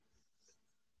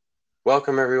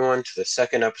Welcome, everyone, to the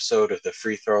second episode of the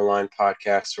Free Throw Line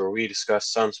podcast, where we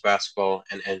discuss Suns basketball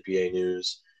and NBA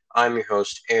news. I'm your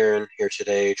host, Aaron, here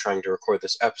today trying to record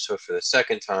this episode for the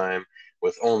second time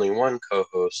with only one co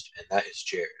host, and that is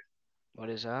Jared. What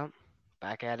is up?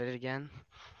 Back at it again?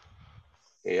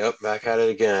 Yep, back at it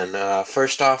again.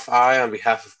 First off, on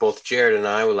behalf of both Jared and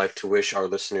I, would like to wish our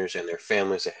listeners and their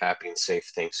families a happy and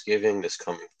safe Thanksgiving this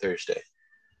coming Thursday.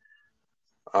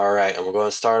 All right, and we're going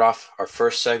to start off our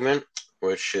first segment,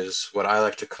 which is what I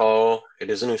like to call, it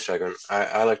is a new segment,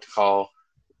 I like to call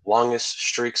longest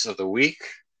streaks of the week.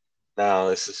 Now,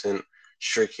 this isn't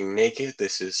streaking naked,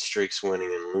 this is streaks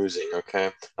winning and losing,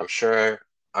 okay? I'm sure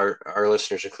our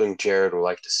listeners, including Jared, would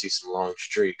like to see some long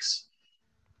streaks,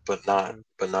 but not Mhm.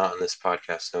 but not on this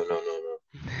podcast. No, no, no,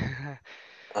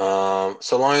 no.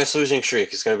 So longest losing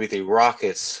streak is going to be the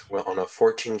Rockets on a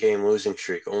 14-game losing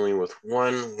streak, only with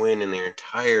one win in their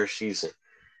entire season.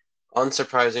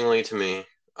 Unsurprisingly to me,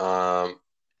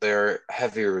 they're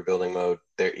heavy rebuilding mode.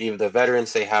 They're even the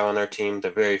veterans they have on their team.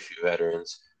 The very few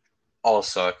veterans all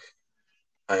suck,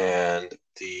 and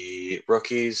the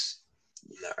rookies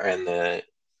and the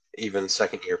even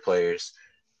second year players,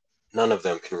 none of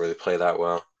them can really play that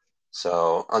well.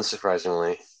 So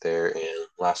unsurprisingly, they're in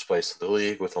last place in the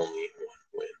league with only one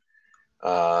win.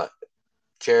 Uh,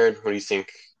 Jared, what do you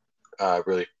think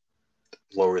really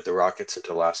lowered the Rockets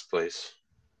into last place?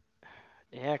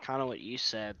 Yeah, kind of what you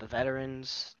said. The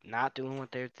veterans not doing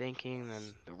what they're thinking,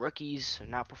 and the rookies are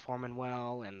not performing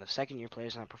well, and the second year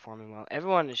players not performing well.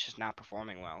 Everyone is just not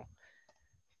performing well.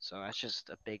 So that's just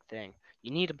a big thing.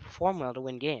 You need to perform well to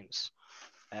win games.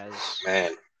 As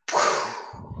Man, yeah,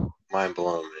 mind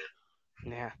blown,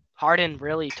 yeah. Harden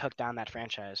really took down that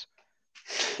franchise.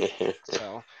 man.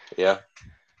 So, Yeah.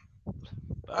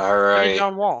 but All so did right.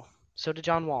 John Wall. So did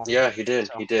John Wall. Yeah, he did.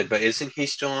 So He did. But isn't he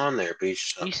still on there? But he's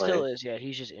just he not still playing. is. Yeah,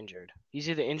 he's just injured. He's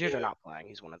either injured or Yeah. not playing.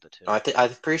 He's one of the two.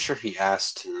 I'm pretty sure he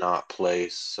asked to not play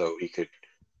so he could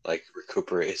like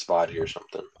recuperate his body or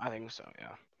something. I think so.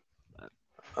 Yeah, but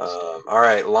still. All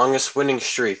right, longest winning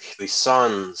streak. The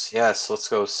Suns. Yes, let's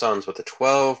go Suns with a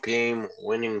 12-game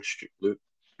winning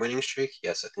streak.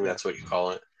 Yes, I think Yeah. that's what you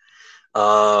call it.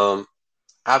 Um,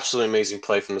 Absolutely amazing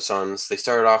play from the Suns. They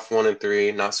started off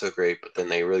 1-3, not so great, but then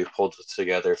they really pulled it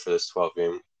together for this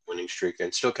 12-game winning streak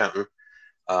and still counting.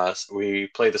 So we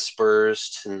play the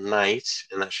Spurs tonight,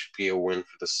 and that should be a win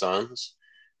for the Suns.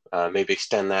 Maybe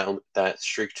extend that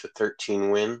streak to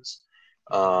 13 wins.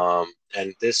 Hmm.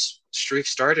 And this streak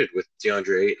started with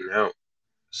DeAndre Ayton out.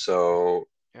 So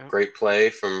Yeah. great play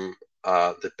from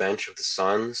the bench of the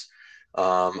Suns.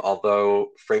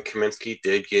 Although Frank Kaminsky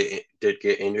did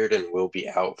get injured and will be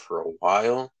out for a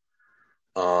while,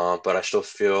 but I still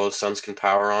feel the Suns can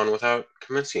power on without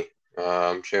Kaminsky.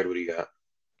 Jared, what do you got?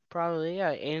 Probably,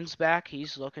 yeah. Aiden's back.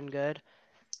 He's looking good.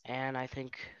 And I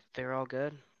think they're all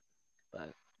good.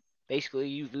 But basically,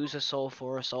 you lose a soul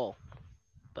for a soul.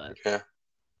 But Yeah.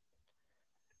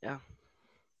 yeah.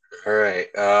 All right.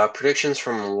 Predictions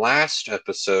from last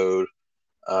episode.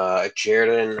 Jared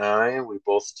and I, we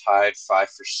both tied 5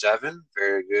 for 7.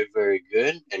 Very good, very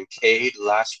good. And Yeah. Cade,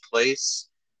 last place,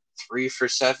 3 for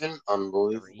 7. Three.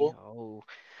 Unbelievable. Oh,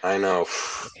 I know.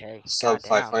 okay. Sub Goddamn.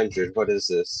 500. What is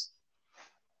this?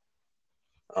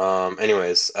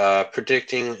 Anyways,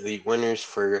 predicting the winners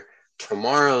for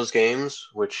tomorrow's games,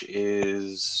 which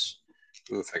is,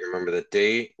 ooh, if I can remember the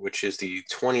date, which is the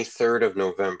 23rd of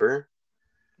November.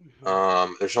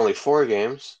 Hmm. There's only 4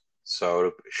 games, so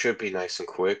it should be nice and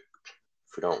quick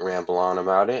if we don't ramble on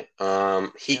about it.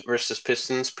 Heat Yep. versus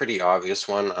Pistons, pretty obvious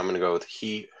one. I'm gonna go with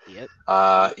Heat. Yep.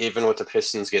 Heat. Even with the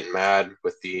Pistons getting mad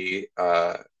with the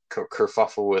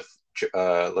kerfuffle with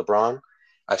LeBron,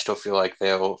 I still feel like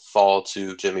they'll fall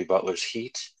to Jimmy Butler's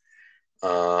Heat.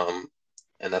 Um,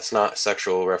 and that's not a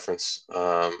sexual reference.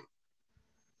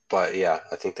 But yeah,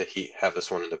 I think the Heat have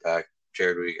this one in the bag.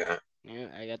 Jared, what you got? Yeah,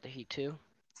 I got the Heat too.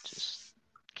 Just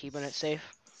keeping it safe.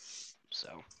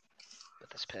 So with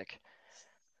this pick.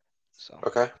 So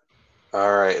Okay.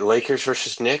 All right, Lakers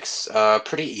versus Knicks.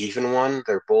 Pretty even one.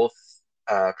 They're both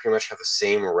pretty much have the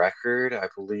same record. I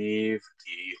believe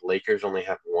the Lakers only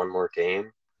have one more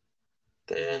game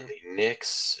than hmm the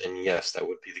Knicks, and yes, that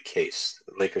would be the case.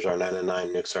 The Lakers are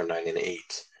 9-9. Knicks are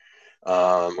 9-8.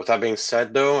 With that being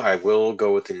said, though, I will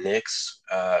go with the Knicks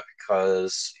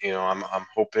because I'm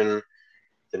hoping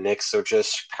the Knicks will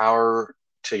just power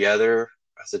together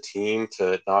as a team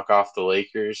to knock off the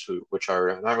Lakers, which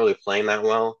are not really playing that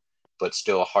well, but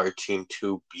still a hard team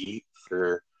to beat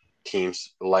for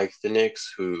teams like the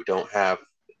Knicks who don't have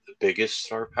the biggest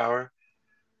star power.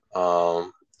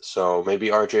 So maybe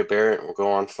RJ Barrett will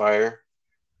go on fire,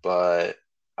 but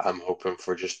I'm hoping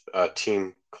for just a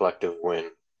team collective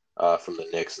win from the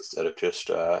Knicks instead of just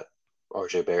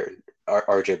RJ Barrett,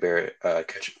 RJ Barrett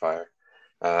catching fire.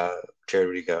 Uh, Jared,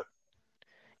 what do you got?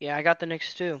 Yeah, I got the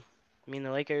Knicks too. I mean,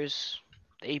 the Lakers,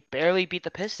 they barely beat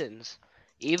the Pistons,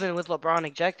 even with LeBron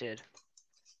ejected.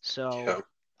 So Yeah.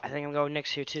 I think I'm going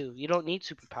Knicks here too. You don't need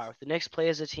superpower. If the Knicks play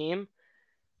as a team,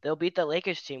 they'll beat the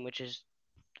Lakers team, which is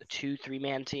a 2-3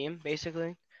 man team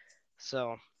basically.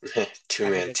 So Two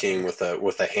I think man I got the team Knicks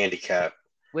with a handicap.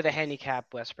 with a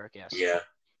handicap Westbrook. Yes. Yeah.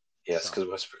 Yes, So because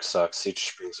Westbrook sucks. He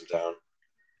just brings them down.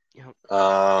 yep.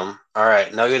 All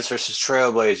right, Nuggets versus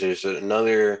Trailblazers,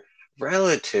 another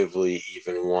relatively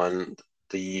even one.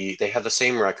 They have the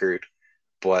same record,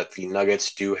 but the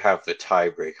Nuggets do have the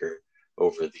tiebreaker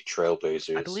over the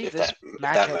I Trailblazers. believe this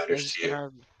If that matchup matters was to in you.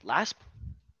 our last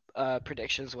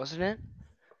predictions, wasn't it?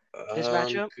 This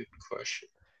matchup? Good question.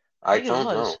 I I think it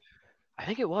don't know. was. I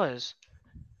think it was.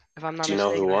 If I'm not Do you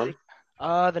know who mistaken, I won? think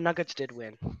the Nuggets did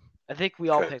win. I think we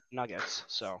all Okay, picked Nuggets.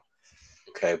 So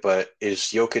okay, but is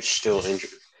Jokic still injured?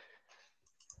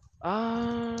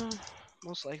 uh,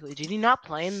 most likely. Did he not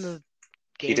play in the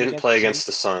He game didn't against the play Suns? against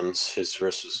the Suns. His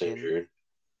wrist He was didn't. injured,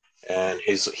 and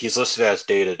Okay. he's listed as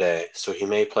day to day, so he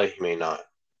may play, he may not,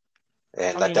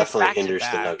 and I that mean, it's definitely back to hinders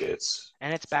the back, Nuggets.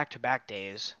 and it's back to back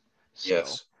days.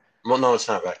 So Yes. Well, no, it's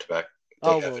not back to back.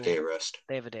 They oh have a well, day of rest.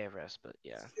 they have a day of rest, but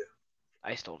yeah, Yeah.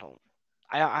 I still don't.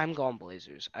 I'm going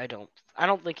Blazers. I don't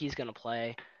think he's gonna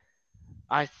play.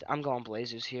 I'm going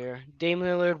Blazers here. Dame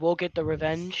Lillard will get the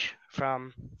revenge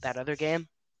from that other game,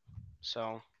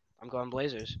 so I'm going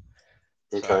Blazers.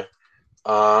 So Okay.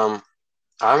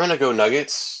 I'm gonna go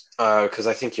Nuggets because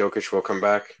I think Jokic will come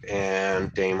back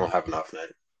and Dame will have an off night.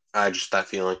 I just that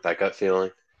feeling, that gut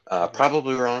feeling. mhm,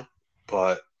 Probably wrong,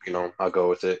 but I'll go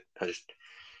with it.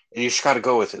 You just gotta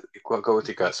go with it. Go with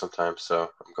your mhm, gut sometimes. So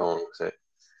I'm going with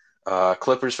it.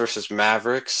 Clippers versus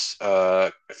Mavericks.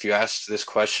 If you asked this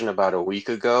question about a week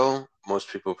ago, most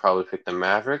people probably picked the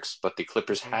Mavericks, but the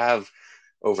Clippers mhm. have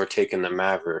overtaken the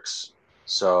Mavericks.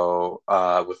 So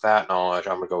with that knowledge,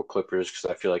 I'm gonna go Clippers because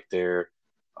I feel like they're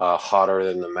hotter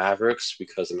than the Mavericks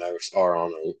because the Mavericks are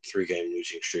on a 3 game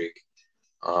losing streak,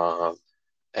 um,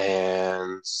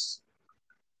 and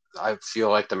I feel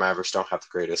like the Mavericks don't have the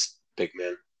greatest big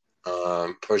men.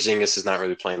 Porzingis is not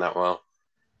really playing that well,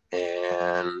 and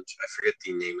I forget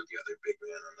the name of the other big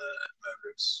man on the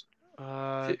Mavericks.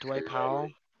 If you can Dwight remind Powell.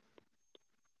 me,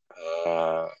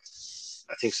 uh,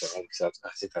 I think so. I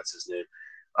think that's his name.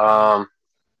 Mhm. Um,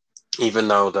 Even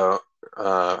though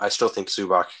I still think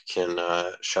Zubac can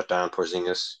shut down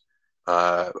Porzingis.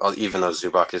 Even though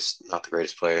Zubac is not the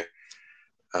greatest player,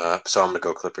 so I'm gonna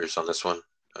go Clippers on this one.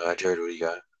 Jared, what do you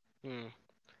got? Hmm.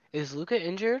 Is Luca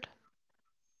injured?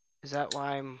 Is that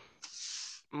why I'm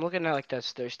looking at like their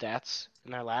stats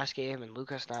in their last game and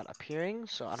Luca's not appearing,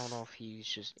 so I don't know if he's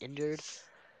just injured.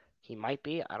 He might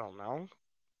be, I don't know.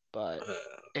 But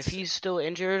if Let's see. he's still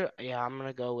injured, yeah, I'm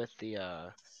gonna go with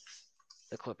the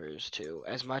Clippers too.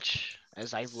 As much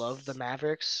as I love the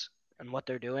Mavericks and what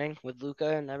they're doing with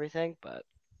Luca and everything, but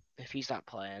if he's not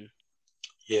playing,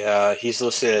 Yeah, he's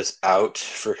listed as out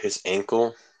for his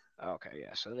ankle. okay,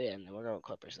 yeah. So then we're going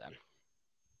Clippers then.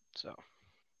 So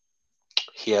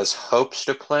He has hopes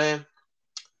to play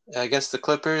against the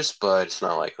Clippers, but it's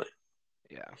not likely.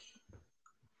 yeah,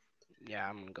 yeah,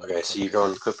 I'm gonna go with Okay, so you Clippers.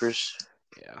 going Clippers?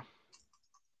 Yeah.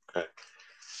 Okay.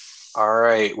 All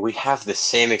right, we have the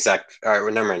same exact. All right,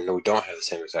 remember, no, we don't have the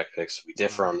same exact picks. We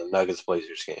differ Mhm. on the Nuggets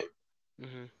Blazers game,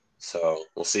 Mhm. so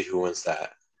we'll see who wins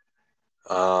that.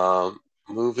 Um,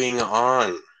 Moving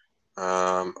on.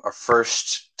 Our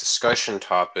first discussion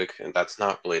topic, and that's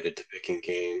not related to picking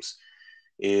games,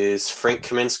 is Frank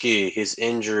Kaminsky, his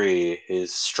injury,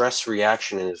 his stress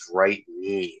reaction in his right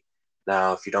knee.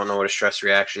 Now, if you don't know what a stress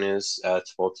reaction is, to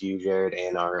both you, Jared,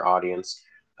 and our audience,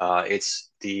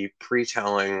 it's the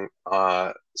pre-telling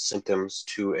symptoms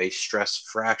to a stress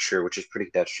fracture, which is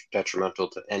pretty detrimental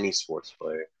to any sports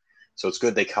player. So it's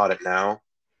good they caught it now,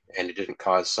 and it didn't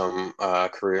cause some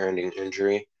career-ending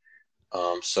injury.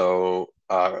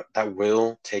 That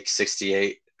will take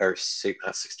 68 or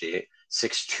not 68,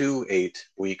 6 to 8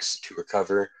 weeks to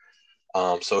recover.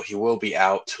 So he will be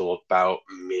out till about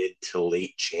mid to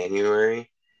late January,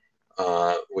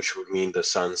 which would mean the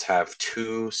Suns have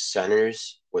two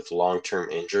centers with long-term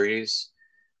injuries.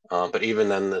 But even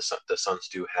then, the Suns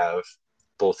do have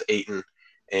both Aiton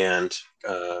and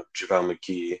JaVale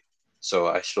McGee. So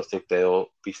I still think they'll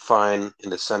be fine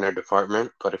in the center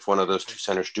department. But if one of those two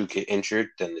centers do get injured,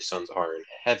 then the Suns are in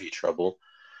heavy trouble.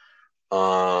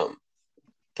 Um,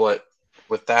 but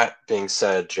with that being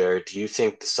said, Jared, do you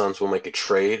think the Suns will make a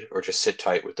trade or just sit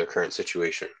tight with their current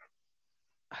situation?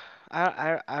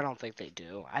 I don't think they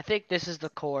do. I think this is the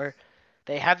core.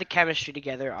 They have the chemistry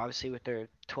together, obviously with their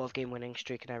 12 game winning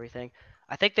streak and everything.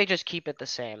 I think they just keep it the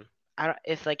same. I don't,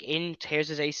 if like Aiden tears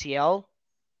his ACL,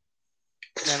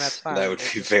 then that's That fine. would They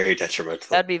be just very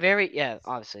detrimental. that'd be very yeah,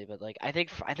 obviously, but like I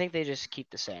think they just keep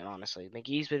the same. Honestly,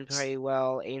 McGee's been pretty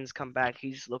well. Aiden's come back.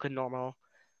 He's looking normal.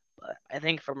 But I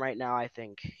think from right now, I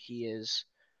think he is.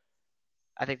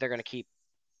 I think they're gonna keep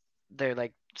their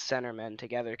like centermen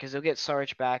together because they'll get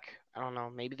Sarge back. I don't know,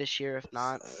 maybe this year. If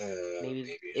not, maybe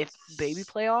Maybe. if baby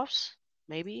playoffs,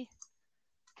 maybe.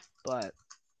 But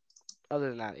other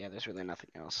than that, yeah, there's really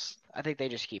nothing else. I think they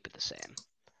just keep it the same.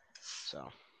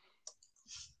 So,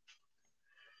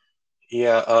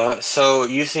 Yeah. So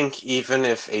you think even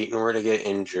if Aiton were to get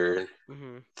injured,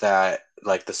 hmm that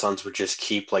like the Suns would just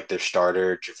keep like their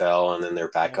starter JaVale and then their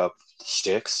yeah, backup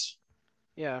sticks?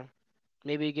 yeah,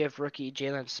 maybe give rookie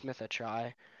Jalen Smith a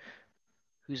try,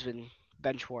 who's been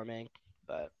bench warming.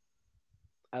 But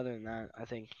other than that, I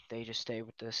think they just stay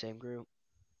with the same group.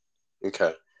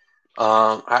 Okay.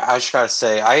 I just gotta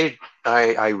say,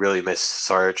 I really miss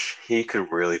Sarge. He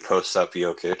could really post up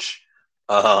Jokic.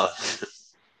 Uh, Yeah.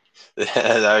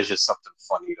 that was just something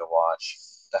funny to watch.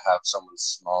 To have someone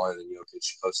smaller than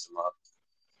Jokic post him up.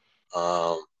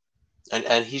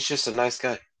 And he's just a nice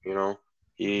guy. You know,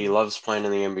 he hmm loves playing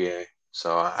in the NBA.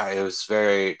 So it was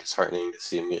very disheartening to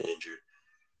see him get injured.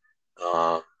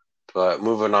 Uh, but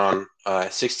moving on,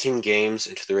 16 games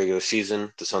into the regular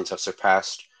season, the Suns have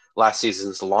surpassed last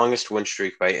season's longest win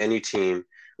streak by any team,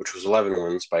 which was 11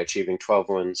 wins, by achieving 12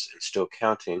 wins and still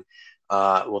counting.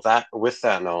 Well, that with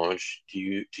that knowledge, do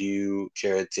you,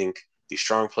 Jared, think the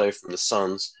strong play from the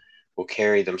Suns will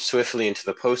carry them swiftly into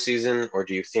the postseason, or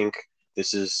do you think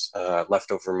this is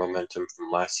leftover momentum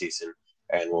from last season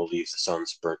and will leave the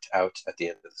Suns burnt out at the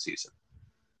end of the season?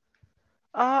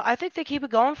 I think they keep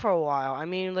it going for a while. I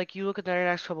mean, like you look at their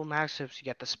next couple matchups, you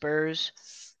get the Spurs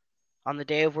on the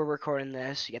day of we're recording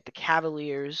this, you get the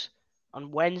Cavaliers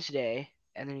on Wednesday,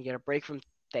 and then you get a break from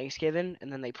Thanksgiving,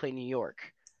 and then they play New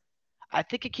York. I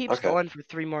think it keeps Okay. going for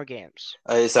three more games.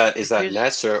 Is that Because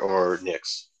Nets or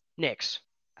Knicks? Knicks.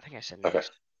 I think I said Okay. Knicks.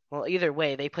 Well, either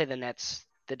way, they play the Nets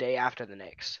the day after the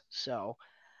Knicks. So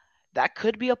that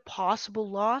could be a possible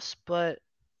loss, but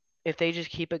if they just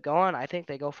keep it going, I think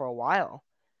they go for a while.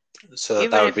 So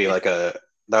that Even would be if like a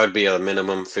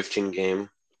minimum 15 game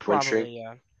win streak. probably,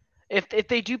 yeah. If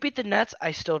they do beat the Nets,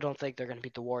 I still don't think they're gonna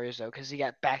beat the Warriors though, because you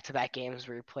got back-to-back games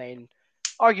where you're playing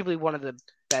arguably one of the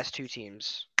best two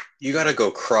teams You got to in.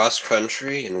 go cross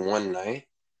country in one night.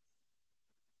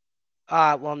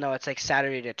 Well, no, it's like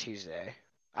Saturday to Tuesday.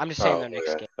 I'm just saying Oh, their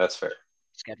next okay, game that's fair.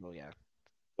 schedule, yeah.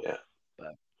 Yeah.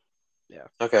 But yeah,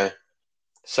 Okay.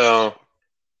 so So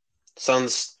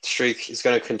Suns streak is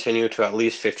going to continue to at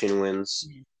least 15 wins.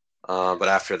 Mhm. But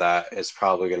after that, it's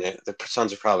probably going to the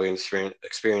Suns are probably going to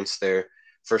experience their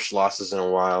first losses in a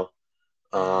while,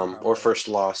 or Probably. first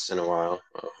loss in a while.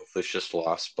 Hopefully, it's just a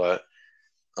loss. But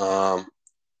um,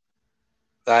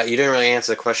 that you didn't really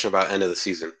answer the question about end of the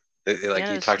season. The Like end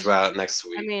you of the talked season, about next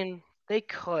I week. mean, they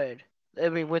could. I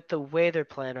mean, with the way they're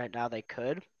playing right now, they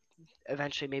could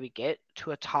eventually maybe get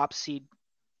to a top seed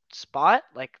spot,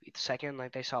 like second,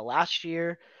 like they saw last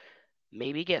year.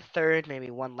 Maybe get third,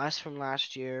 maybe one less from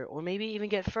last year, or maybe even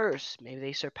get first. Maybe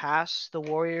they surpass the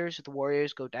Warriors if the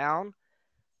Warriors go down.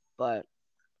 But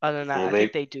other than that, Well, I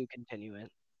think maybe they do continue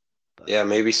it. But yeah,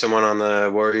 maybe someone on the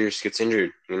Warriors gets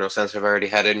injured. Since they've already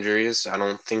had injuries, I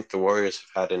don't think the Warriors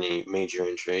have had any major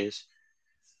injuries.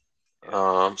 yeah,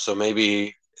 So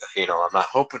maybe, I'm not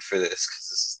hoping for this because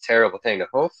this is a terrible thing to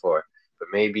hope for. But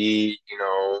maybe,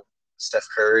 Steph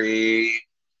Curry,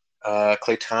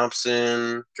 Klay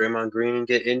Thompson, Draymond Green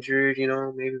get injured.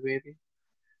 Maybe.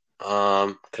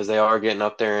 Because they are getting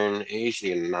up there in age.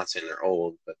 I'm not saying they're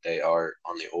old, but they are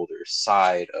on the older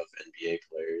side of NBA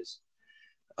players.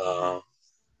 hmm Uh,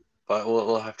 but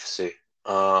we'll have to see.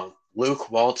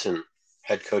 Luke Walton,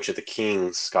 head coach of the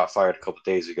Kings, got fired a couple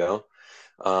days ago.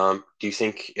 Do you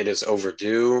think it is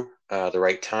overdue, the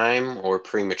right time, or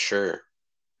premature?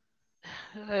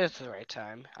 it's the right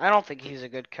time. I don't think he's a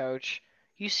good coach.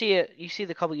 You see it. You see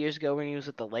the couple years ago when he was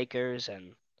with the Lakers,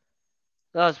 and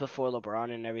that was before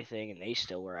LeBron and everything, and they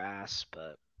still were ass.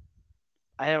 But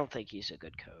I don't think he's a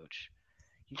good coach.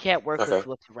 You can't work Okay, with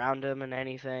what's around him and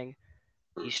anything.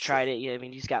 He's that's true. tried it. Yeah, I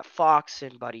mean, he's got Fox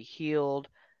and Buddy Hield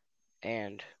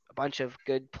and a bunch of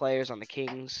good players on the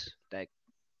Kings that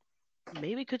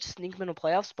maybe could sneak them in a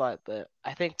playoff spot, but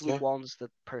I think Luke Yeah, Walton's the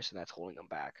person that's holding them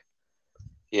back.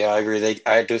 yeah, I So, agree.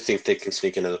 I do think they can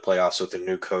sneak into the playoffs with a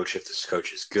new coach if this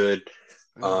coach is good.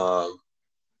 mhm. Um,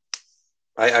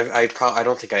 I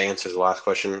don't think I answered the last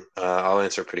question. I'll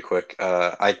answer it pretty quick.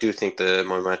 I do think the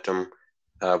momentum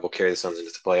will carry the Suns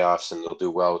into the playoffs, and they'll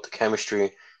do well with the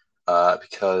chemistry.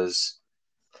 Because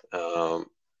um,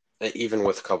 even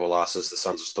with a couple losses, the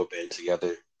Suns will still band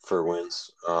together for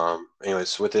wins.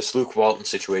 Anyways, with this Luke Walton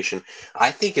situation,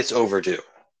 I think it's overdue.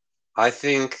 I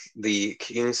think the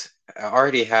Kings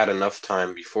already had enough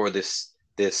time before this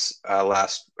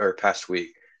last or past week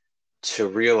to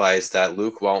realize that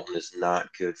Luke Walton is not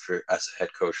good for as a head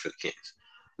coach for the Kings.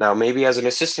 Now, maybe as an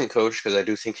assistant coach, because I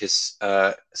do think his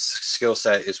skill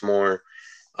set is more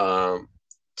um,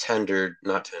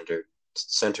 not tendered,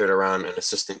 centered around an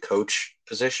assistant coach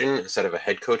position instead of a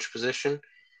head coach position.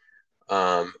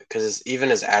 Because even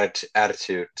his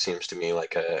attitude seems to me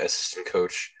like a assistant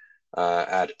coach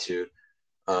attitude.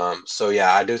 So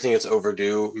yeah, I do think it's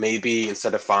overdue. Maybe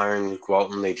instead of firing Luke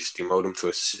Walton, they just demote him to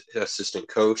assistant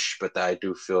coach. But I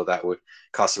do feel that would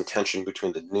cause some tension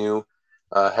between the new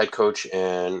head coach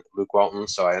and Luke Walton.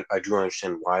 So I do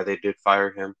understand why they did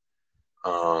fire him.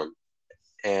 Um,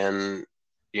 and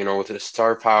with the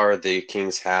star power the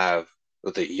Kings have,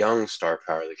 with the young star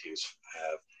power the Kings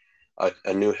have,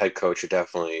 a new head coach would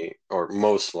definitely, or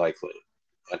most likely,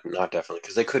 not definitely,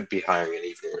 because they could be hiring an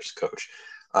even worse coach,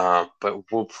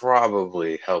 but will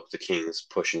probably help the Kings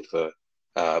push into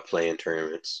the play-in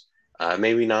tournaments.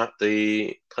 Maybe not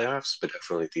the playoffs, but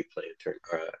definitely the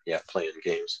play-in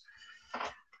games.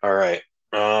 All right.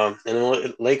 In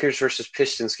the Lakers versus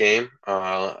Pistons game,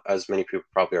 as many people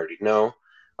probably already know,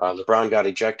 LeBron got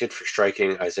ejected for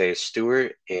striking Isaiah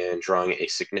Stewart and drawing a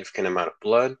significant amount of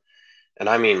blood. And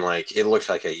I mean, like, it looked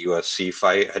like a UFC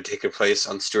fight had taken place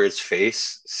on Stewart's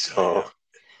face. So Yeah.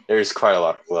 there's quite a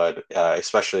lot of blood,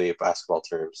 especially in basketball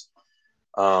terms.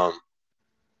 Um,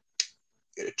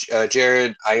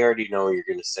 Jared, I already know you're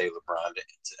going to say LeBron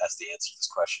as the answer to this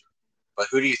question. But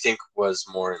who do you think was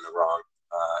more in the wrong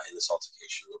in this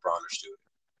altercation, LeBron or Stewart?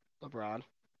 LeBron.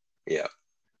 Yeah.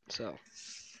 So,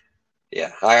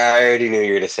 Yeah, I already knew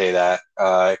you were going to say that.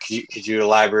 Could you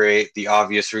elaborate the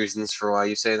obvious reasons for why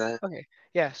you say that? okay.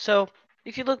 Yeah, so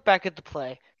if you look back at the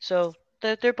play, so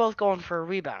they're both going for a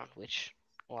rebound, which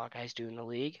a lot of guys do in the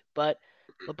league, but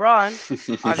LeBron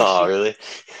No, obviously really?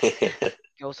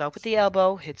 goes out with the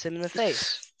elbow, hits him in the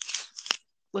face.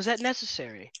 Was that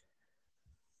necessary?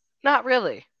 Not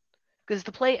really. Because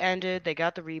the play ended, they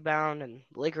got the rebound, and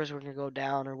the Lakers were going to go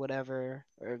down or whatever,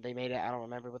 or they made it. I don't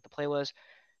remember what the play was.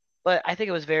 But I think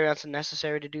it was very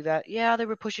unnecessary to do that. Yeah, they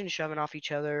were pushing and shoving off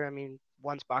each other. I mean,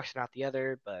 one's boxing out the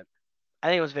other, but I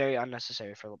think it was very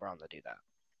unnecessary for LeBron to do that.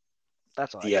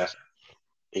 That's all I gotta Yeah, say.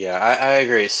 yeah, I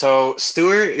agree. So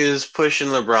Stewart is pushing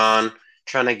LeBron,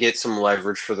 trying to get some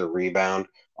leverage for the rebound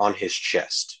on his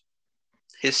chest.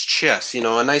 His chest,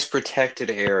 a nice protected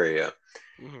area.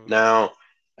 Hmm. Now,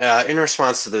 in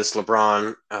response to this,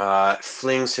 LeBron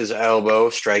flings his elbow,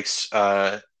 strikes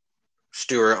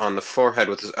Stewart on the forehead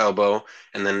with his elbow,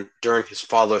 and then during his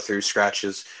follow through,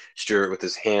 scratches Stewart with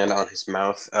his hand on his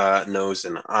mouth, nose,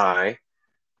 and eye.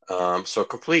 So a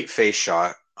complete face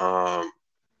shot.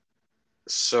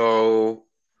 So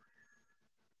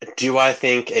do I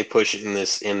think a push in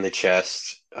the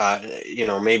chest,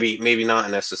 maybe not a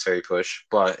necessary push,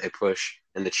 but a push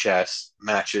in the chest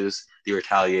matches the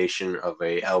retaliation of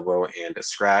a elbow and a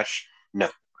scratch? No,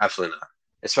 absolutely not,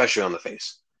 especially on the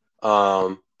face.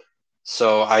 Um,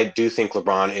 so I do think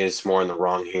LeBron is more in the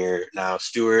wrong here. Now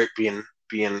Stewart being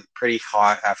pretty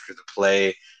hot after the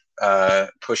play,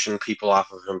 pushing people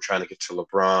off of him, trying to get to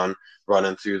LeBron,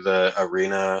 running through the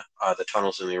arena, the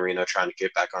tunnels in the arena, trying to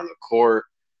get back on the court.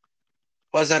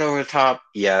 Was that over the top?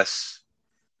 Yes.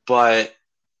 But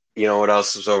you know what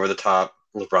else was over the top?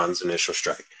 LeBron's initial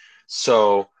strike.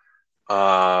 So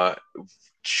uh,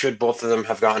 should both of them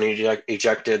have gotten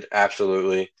ejected?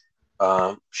 Absolutely.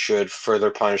 Should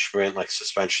further punishment like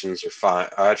suspensions or fine?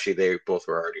 Actually, they both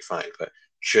were already fined, but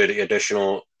should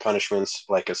additional punishments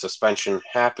like a suspension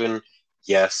happen?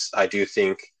 Yes, I do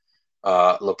think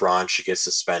LeBron should get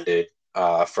suspended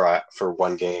for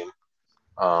 1 game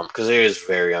because it is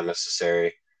very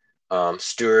unnecessary.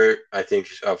 Stewart, I think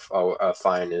a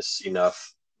fine is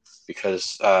enough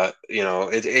because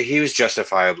he was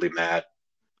justifiably mad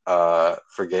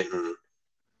for getting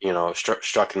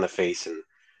struck in the face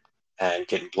and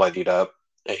getting bloodied up.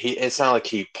 It's not like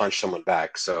he punched someone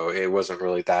back, so it wasn't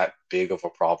really that big of a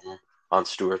problem on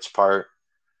Stewart's part.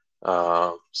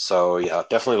 So yeah,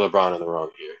 definitely LeBron in the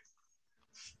wrong here.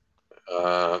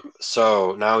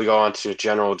 So now we go on to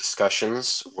general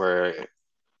discussions where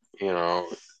you know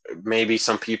maybe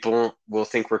some people will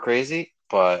think we're crazy,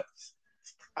 but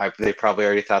they probably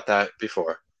already thought that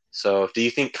before. So, do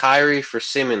you think Kyrie for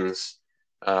Simmons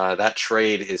that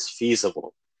trade is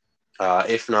feasible.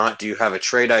 If not, do you have a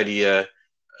trade idea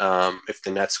if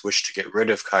the Nets wish to get rid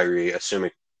of Kyrie,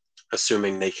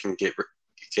 assuming they can get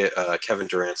Kevin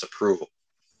Durant's approval,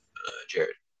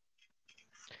 Jared?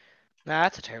 Nah,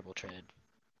 that's a terrible trade.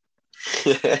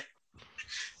 it's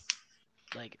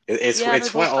Like, yeah, they're it's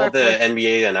both what all star the players.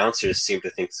 NBA announcers seem to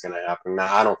think is going to happen.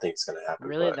 Now, I don't think it's going to happen,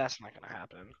 Really, but that's not gonna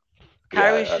happen. yeah,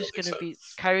 I don't think so.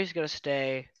 Kyrie's gonna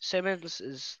stay. Simmons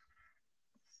is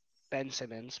Ben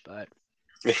Simmons, but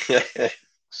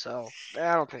so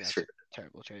I don't think that's Sure. a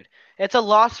terrible trade. It's a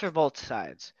loss for both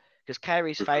sides because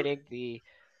Kyrie's fighting the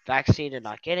vaccine and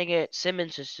not getting it.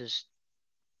 Simmons is just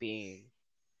being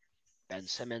Ben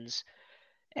Simmons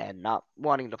and not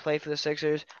wanting to play for the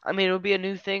Sixers. I mean, it would be a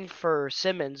new thing for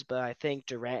Simmons, but I think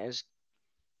Durant is.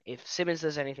 If Simmons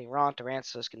does anything wrong,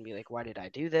 Durant's just gonna be like, "Why did I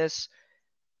do this?"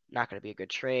 Not gonna be a good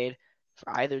trade for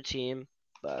either team.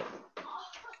 But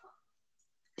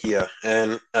Yeah,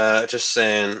 and just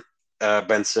saying,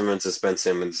 Ben Simmons is Ben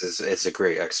Simmons is a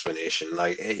great explanation.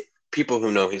 Like people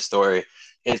who know his story,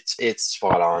 it's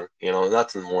spot on. You know,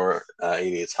 nothing more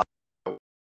you need to talk.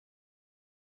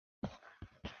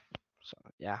 so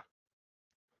yeah.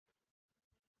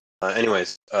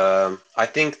 Anyways, I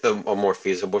think a more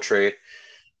feasible trade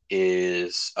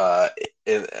is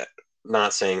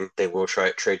not saying they will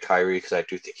try trade Kyrie because I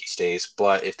do think he stays,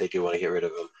 but if they do want to get rid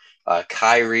of him,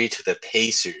 Kyrie to the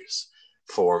Pacers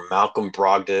for Malcolm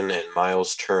Brogdon and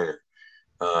Miles Turner.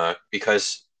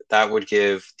 Because that would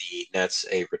give the Nets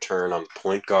a return on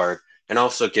point guard and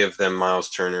also give them Miles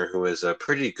Turner, who is a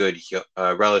pretty good,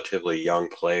 relatively young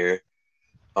player.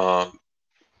 Um,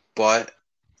 but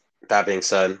that being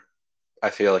said, I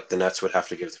feel like the Nets would have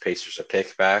to give the Pacers a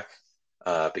pick back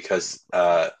because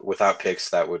without picks,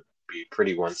 that would be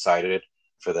pretty one sided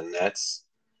for the Nets.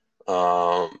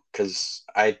 Because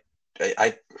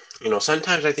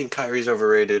sometimes I think Kyrie's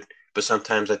overrated, but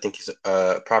sometimes I think he's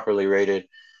properly rated.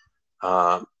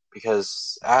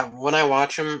 Because when I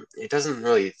watch him, it doesn't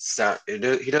really sound. He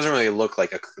doesn't really look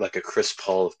like a Chris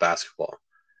Paul of basketball,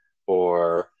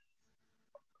 or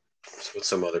what's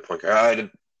some other point guard.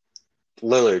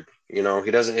 Lillard. You know,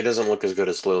 he doesn't. It doesn't look as good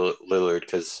as Lillard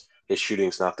because his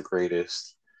shooting's not the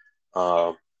greatest.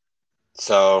 Um,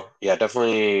 so yeah,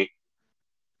 definitely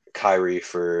Kyrie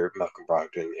for Malcolm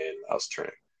Brogdon and Miles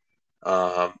Turner.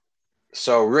 Um,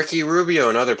 so Ricky Rubio,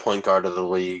 another point guard of the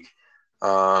league.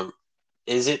 Um,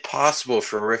 is it possible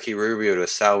for Ricky Rubio to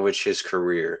salvage his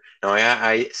career? Now,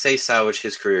 I say salvage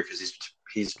his career because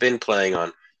he's been playing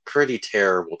on pretty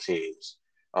terrible teams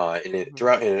Mhm.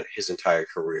 throughout his entire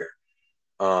career.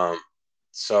 Um,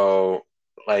 so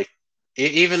like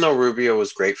even though Rubio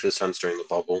was great for the Suns during the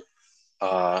bubble,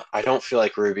 I don't feel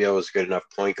like Rubio was a good enough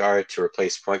point guard to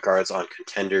replace point guards on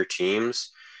contender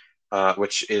teams,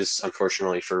 which is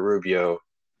unfortunately for Rubio,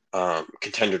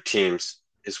 contender teams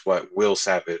is what will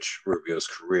savage Rubio's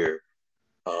career,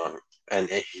 um, and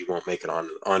he won't make it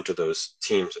onto those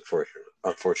teams.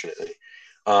 Unfortunately,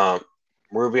 um,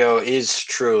 Rubio is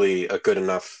truly a good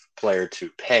enough player to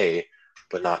pay,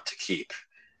 but not to keep,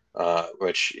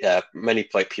 which many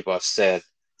people have said,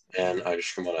 and Mhm. I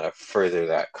just want to further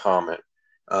that comment.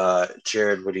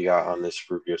 Jared, what do you got on this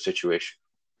Rubio situation?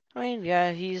 I mean,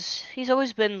 yeah, he's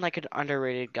always been like an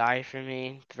underrated guy for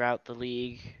me throughout the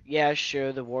league. Yeah,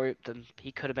 sure,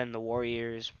 he could have been the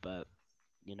Warriors, but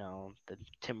the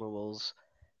Timberwolves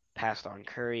passed on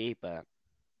Curry, but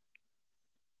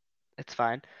it's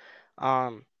fine.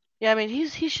 Um, yeah, I mean,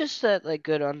 he's just that like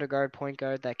good underguard point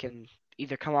guard that can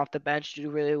either come off the bench do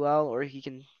really well, or he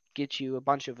can get you a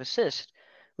bunch of assists,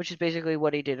 which is basically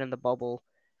what he did in the bubble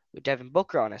with Devin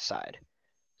Booker on his side.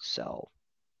 So,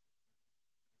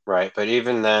 Right, but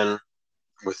even then,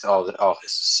 with all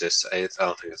his assists, I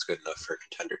don't think that's good enough for a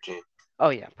contender team. oh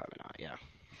yeah, probably not. Yeah,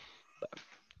 but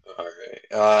All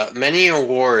right. Many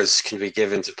awards can be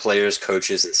given to players,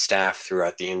 coaches, and staff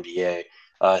throughout the NBA,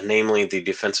 namely the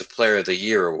Defensive Player of the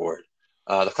Year award.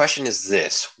 The question is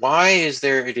this: why is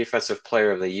there a Defensive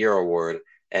Player of the Year award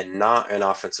and not an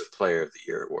Offensive Player of the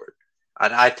Year award?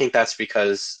 I think that's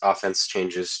because offense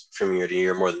changes from year to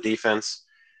year more than defense.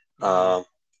 mhm. Um,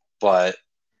 but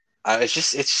it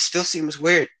just still seems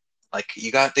weird. Like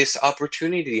you got this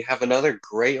opportunity to have another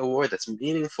great award that's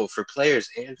meaningful for players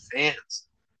and fans,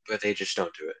 but they just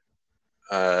don't do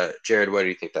it. Jared, what do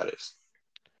you think that is?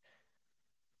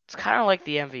 It's kind of like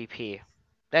the MVP.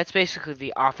 That's basically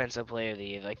the offensive player of the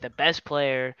year, like the best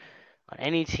player on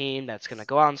any team that's gonna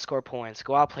go out and score points,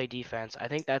 go out play defense. I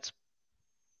think that's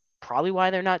probably why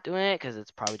they're not doing it because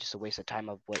it's probably just a waste of time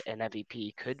of what an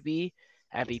MVP could be,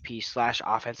 MVP slash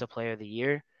offensive player of the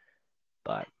year.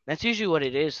 But that's usually what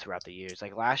it is throughout the years.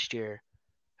 Like last year.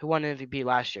 Who won MVP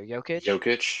last year? Jokic.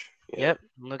 Jokic. Yeah, Yep.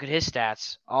 Look at his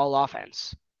stats, all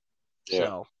offense. yeah.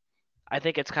 So I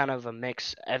think it's kind of a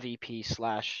mix MVP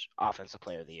slash offensive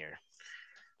player of the year.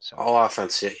 So All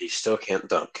offense, yet he still can't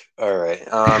dunk. All right.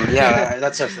 Yeah,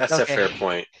 that's a okay. fair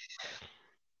point.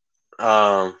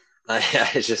 Um, I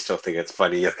just don't think it's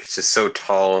funny. Jokic's just so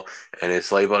tall and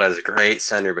is labeled as a great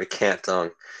center, but can't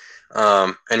dunk.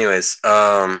 Anyways,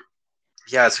 yeah,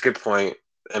 it's a good point.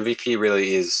 MVP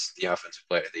really is the offensive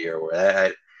player of the year.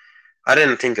 Where I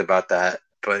didn't think about that,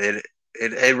 but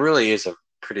it really is a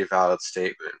pretty valid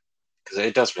statement because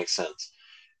it does make sense.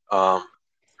 Um,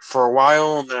 for a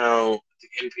while now,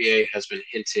 the NBA has been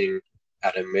hinting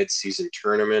at a mid-season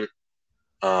tournament.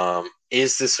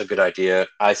 Is this a good idea?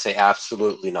 I say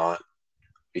absolutely not,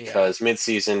 Yeah. because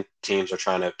mid-season teams are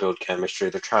trying to build chemistry.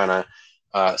 They're trying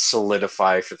to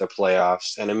solidify for the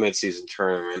playoffs, and a mid-season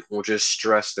tournament will just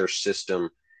stress their system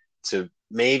to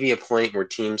maybe a point where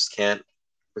teams can't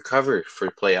recover for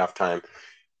playoff time.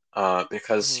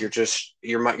 Because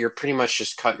Mhm. you're pretty much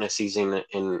just cutting a season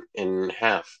in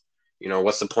half. You know,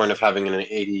 what's the point of having an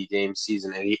 80 game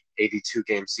season, 82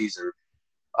 game season,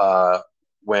 uh,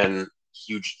 when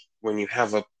when you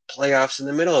have a playoffs in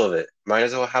the middle of it? Might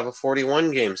as well have a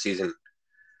 41 game season.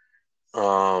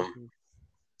 Um, Mhm.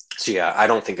 so yeah, I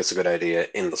don't think it's a good idea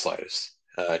in the slightest.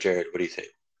 Jared, what do you think?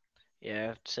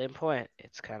 Yeah. Same point.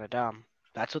 It's kind of dumb.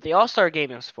 That's what the All Star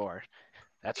game is for.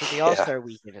 That's what the All Yeah, Star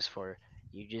weekend is for.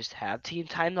 You just have team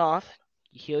time off.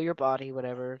 You heal your body,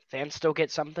 whatever. Fans still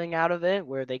get something out of it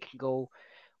where they can go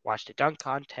watch the dunk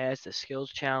contest, the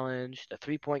skills challenge, the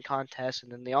 3-point contest,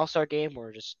 and then the All Star game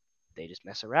where just they just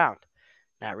mess around,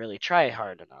 not really try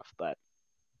hard enough. But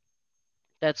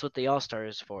that's what the All Star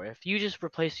is for. If you just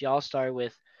replace the All Star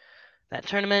with that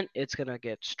tournament, it's gonna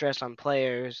get stress on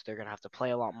players. They're gonna have to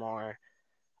play a lot more.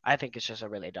 I think it's just a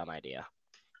really dumb idea.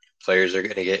 players are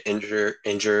going to get injured,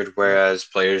 Yep. whereas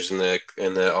players in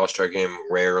the All Star game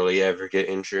rarely ever get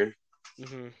injured.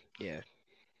 Mhm. Yeah.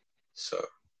 So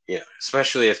yeah,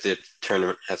 especially if the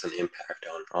tournament has an impact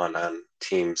on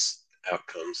teams'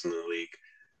 outcomes in the league.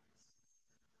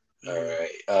 All Mhm.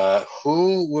 right.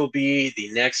 Who will be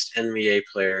the next NBA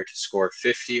player to score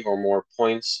 50 or more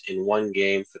points in one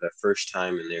game for the first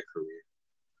time in their career?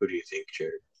 Who do you think,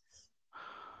 Jared?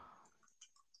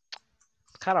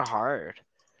 It's kind of hard.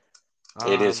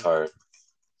 It is Um. hard.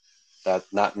 That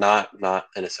not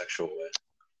in a sexual way.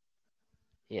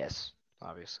 Yes.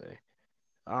 Obviously.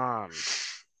 Um.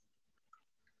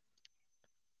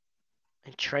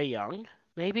 And Trey Young,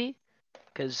 maybe,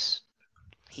 because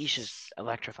he's just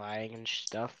electrifying and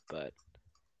stuff. But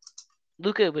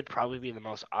Luca would probably be the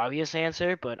most obvious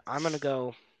answer. But I'm gonna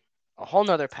go a whole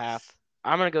nother path.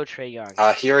 I'm gonna go Trey Young.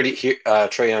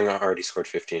 Trey Young already scored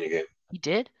 15 a game. He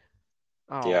did?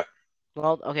 Oh. Yeah.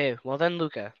 Well, okay. Well then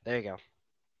Luca. There you go.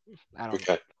 I don't.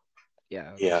 Okay.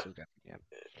 Yeah, Yeah. that's Luca. Yeah.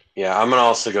 Yeah, I'm gonna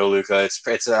also go Luca.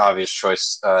 It's an obvious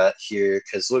choice here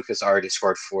because Luca's already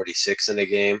scored 46 in the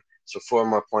game, so 4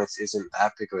 more points isn't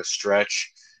that big of a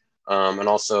stretch. And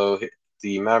also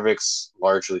the Mavericks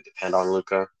largely depend on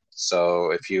Luca,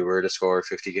 so if you were to score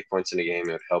 50 points in a game,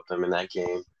 it would help them in that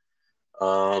game.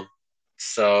 Um,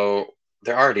 so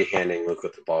they're already handing Luca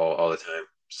the ball all the time,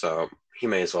 so he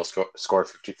may as well score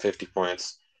 50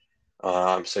 points.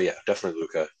 So yeah, definitely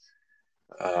Luca.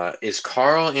 Is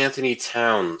Carl Anthony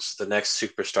Towns the next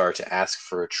superstar to ask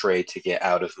for a trade to get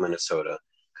out of Minnesota?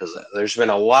 Because there's been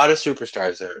a lot of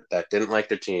superstars there that didn't like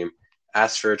their team,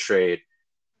 asked for a trade,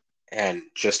 and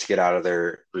just to get out of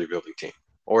their rebuilding team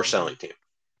or Mhm. selling team.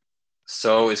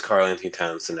 So Yeah. is Carl Anthony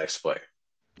Towns the next player?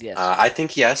 Yes. I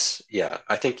think yes. Yeah,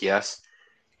 I think yes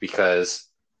because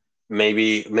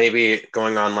maybe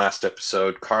going on last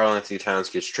episode, Carl Anthony Towns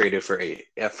gets traded for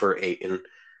Aiton,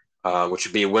 which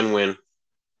would be a win-win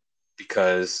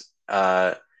because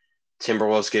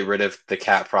Timberwolves get rid of the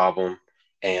cat problem,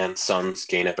 and Suns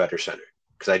gain a better center.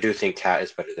 Because I do think Cat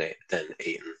is better than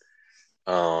Aiton.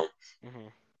 Um,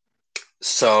 Mhm.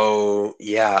 so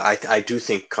yeah, I do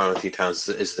think Carl Towns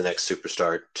is the next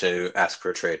superstar to ask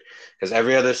for a trade because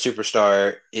every other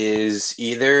superstar is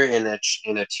either in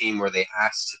a team where they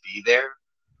ask to be there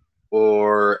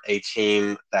or a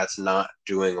team that's not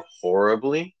doing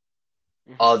horribly,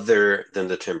 Mhm. other than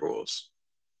the Timberwolves. Yeah.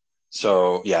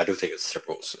 So yeah, I do think it's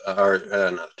Timberwolves,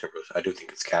 or not Timberwolves. I do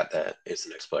think it's Cat that is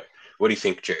the next player. What do you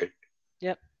think, Jared?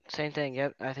 Yep. Same thing.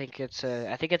 Yep. I think it's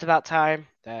about time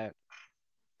that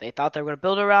they thought they were gonna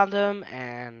build around him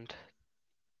and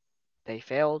they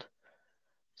failed.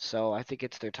 So I think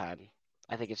it's their time.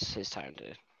 I think it's his time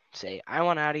to say, I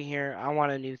want out of here. I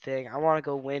want a new thing. I want to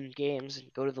go win games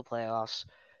and go to the playoffs.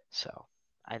 So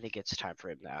I think it's time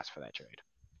for him to ask for that trade.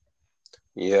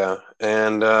 Yeah,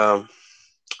 and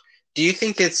do you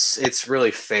think it's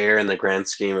really fair in the grand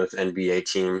scheme of NBA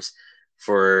teams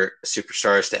for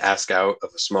superstars to ask out of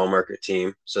a small market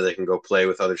team so they can go play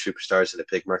with other superstars in a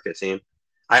big market team?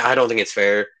 I don't think it's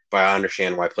fair, but I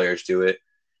understand why players do it.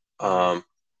 Hmm. Um,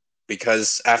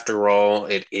 because after all,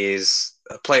 it is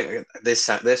a play. This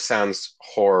sounds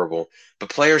horrible, but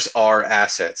players are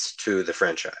assets to the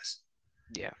franchise.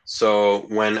 Yeah. So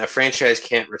when a franchise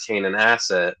can't retain an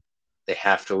asset, they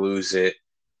have to lose it.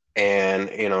 And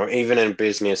even in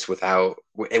business, without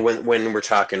when we're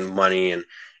talking money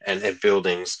and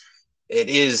buildings,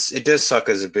 it does suck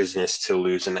as a business to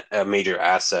lose a major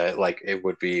asset like it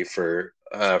would be for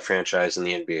a franchise in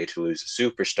the NBA to lose a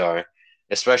superstar,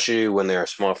 especially when they're a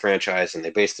small franchise and they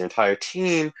base their entire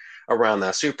team around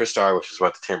that superstar, which is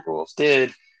what the Timberwolves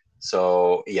did.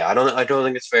 So yeah, I don't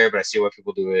think it's fair, but I see why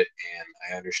people do it, and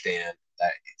I understand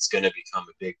that it's going to become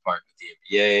a big part of the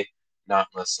NBA, not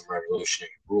unless some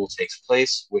revolutionary rule takes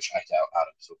place, which I doubt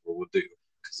Adam Silver will do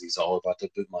because he's all about the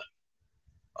big money.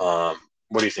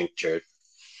 What do you think, Jared?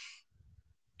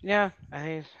 Yeah, I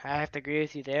think I have to agree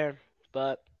with you there.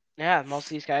 But yeah, most of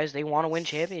these guys they want to win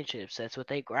championships. That's what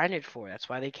they grinded for. That's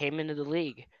why they came into the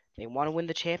league. They want to win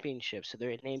the championship so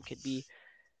their name could be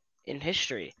in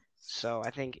history. So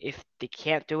I think if they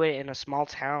can't do it in a small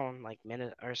town like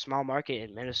or a small market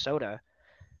in Minnesota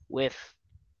with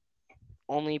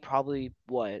only probably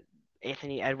what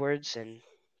Anthony Edwards and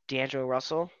D'Angelo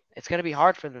Russell, it's gonna be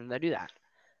hard for them to do that.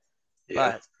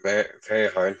 Yeah, But very very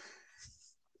hard.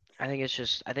 I think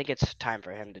it's time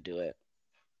for him to do it.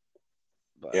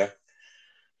 But Yeah.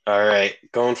 All right,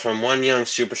 going from one young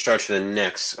superstar to the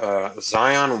next.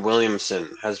 Zion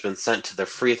Williamson has been sent to the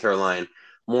free throw line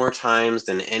more times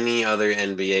than any other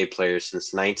NBA player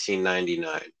since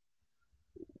 1999.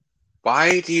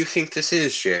 Why do you think this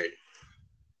is, Jared?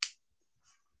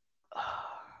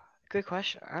 good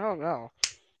question. I don't know.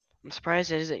 I'm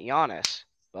surprised it isn't Giannis,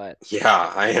 but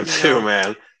Yeah, I am you too, know,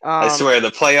 man. I um, swear,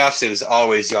 the playoffs, it was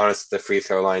always Giannis at the free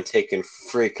throw line, taking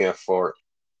freaking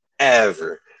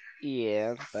forever.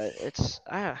 yeah, but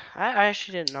I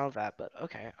actually didn't know that, but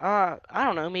okay. I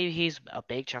don't know. Maybe he's a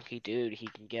big chunky dude. He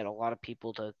can get a lot of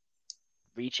people to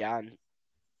reach out and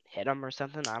hit him or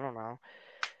something. I don't know,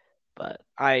 but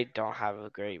I don't have a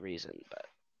great reason. But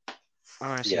I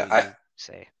want to see Yeah, what I you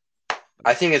say.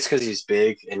 I think it's because he's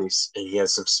big and he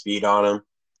has some speed on him.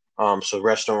 So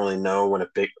refs don't really know when a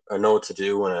big know what to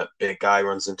do when a big guy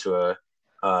runs into a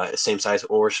same size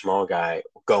or small guy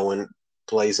going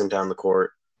blazing down the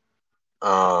court.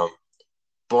 Um,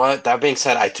 but that being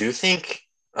said, I do think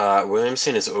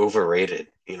Williamson is overrated.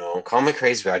 Call me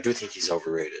crazy, but I do think he's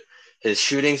overrated. His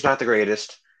shooting's not the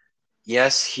greatest.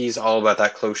 Yes, he's all about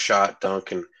that close shot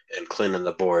dunk and cleaning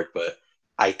the board, but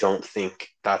I don't think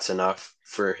that's enough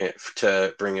for him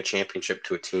to bring a championship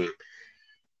to a team.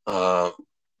 Uh,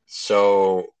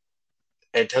 so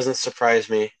it doesn't surprise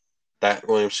me that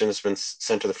Williamson has been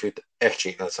sent to the free.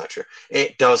 Actually, that's not true.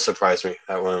 It does surprise me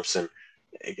that Williamson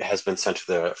has been sent to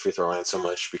the free throw line so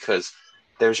much because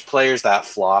there's players that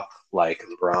flop like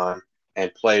LeBron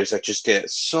and players that just get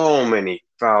so many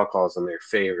foul calls in their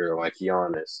favor like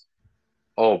Giannis.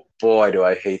 Oh boy, do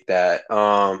I hate that.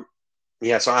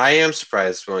 Yeah, so I am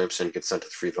surprised Williamson gets sent to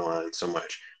the free throw line so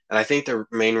much, and I think the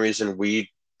main reason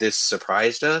we this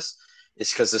surprised us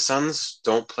is because the Suns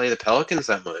don't play the Pelicans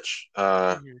that much.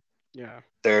 Hmm. Yeah.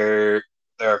 They're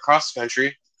they're across the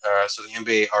country, so the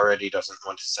NBA already doesn't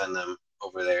want to send them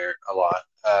over there a lot.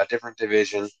 Different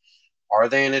division. Are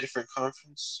they in a different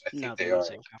conference? I think No, they they're in the are.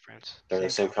 same conference. They're in the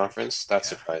Same same conference. conference. That's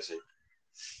Yeah. surprising.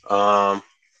 Um,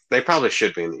 they probably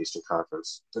should be in the Eastern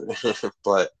Conference,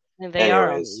 but And they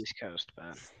are on the anyways, East Coast,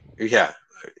 but yeah,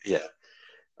 yeah.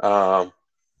 Um,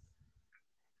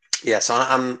 yeah, so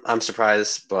I'm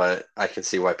surprised, but I can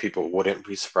see why people wouldn't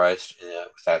be surprised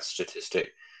with that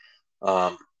statistic.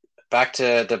 Um, back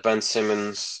to the Ben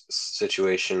Simmons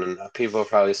situation, and people are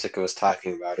probably sick of us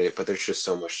talking about it, but there's just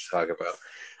so much to talk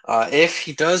about. If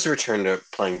he does return to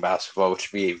playing basketball,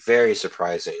 which would be very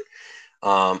surprising,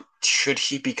 should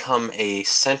he become a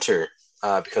center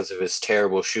because of his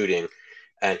terrible shooting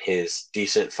and his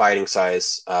decent fighting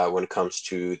size when it comes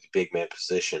to the big man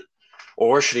position?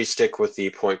 Or should he stick with the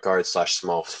point guard slash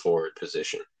small forward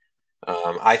position?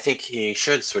 I think he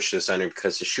should switch to center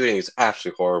because his shooting is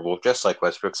absolutely horrible, just like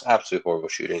Westbrook's absolutely horrible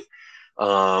shooting.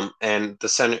 And the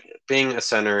center, being a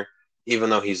center, even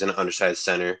though he's an undersized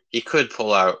center, he could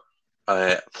pull out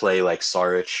a play like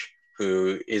Saric,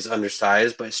 who is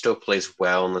undersized but still plays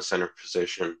well in the center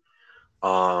position.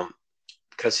 Um,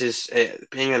 because his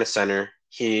being in a center,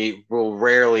 he will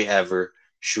rarely ever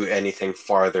shoot anything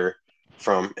farther.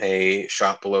 from a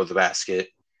shot below the basket.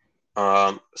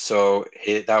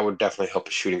 That would definitely help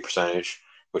his shooting percentage,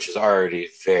 which is already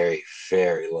very,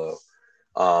 very low.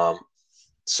 Um,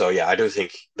 so yeah, I do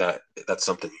think that that's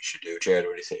something you should do. Jared,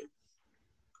 what do you think?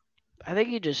 I think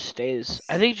he just stays.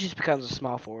 I think he just becomes a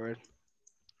small forward,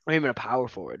 or even a power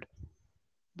forward.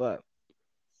 But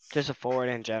just a forward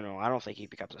in general. I don't think he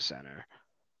becomes a center.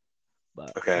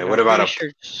 But Okay, I'm what about pretty a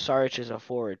sure Sarge is a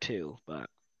forward too. But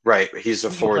right? He's a he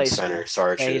forward plays center. center. Yeah,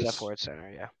 Sarge he's a is forward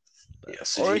center. Yeah. But yeah.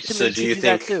 or So Simmons do could you do that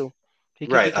think? too. He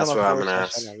could Right, become that's a what I'm forward gonna slash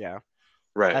ask. center. Yeah,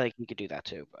 Right. I think he could do that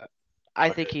too. But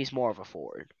I think Okay. he's more of a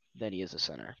forward than he is a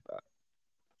center. But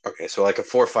Okay. So like a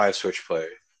 4-5 switch player.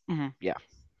 yeah,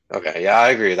 Okay. Yeah, I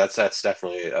agree. That's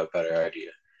definitely a better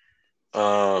idea.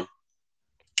 Um.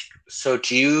 So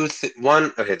do you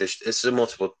one? Okay. This is a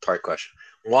multiple part question.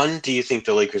 One, do you think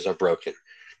the Lakers are broken?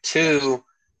 yes, Two.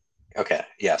 Okay.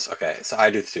 Yes. Okay. So I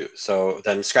do too. So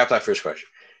then scrap that first question.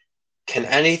 Can okay,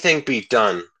 anything be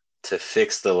done to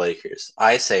fix the Lakers?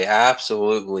 I say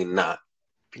absolutely not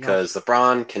no, because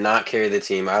LeBron cannot carry the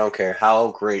team. I don't care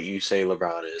how great you say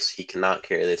LeBron is, he cannot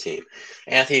carry the team.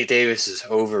 Anthony Davis is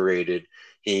overrated.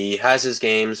 He has his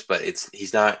games, but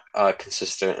he's not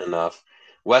consistent enough.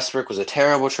 Westbrook was a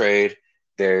terrible trade.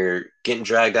 They're getting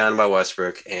dragged down by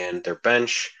Westbrook, and their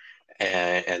bench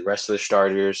and rest of the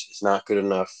starters is not good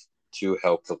enough to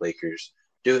help the Lakers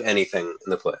do anything in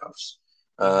the playoffs.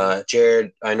 hmm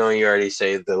Jared, I know you already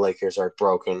say the Lakers are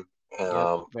broken, yep,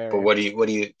 but very.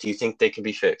 do you think they can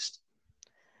be fixed?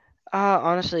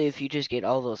 Honestly, if you just get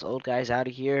all those old guys out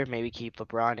of here, maybe keep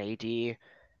LeBron, AD,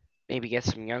 maybe get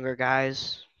some younger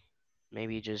guys,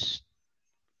 maybe just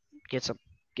get some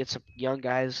get some young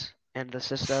guys into the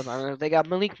system. I don't know. They got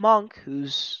Malik Monk,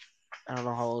 who's I don't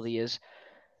know how old he is.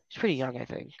 He's pretty young, I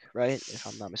think, right? If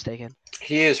I'm not mistaken.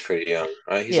 He is pretty young.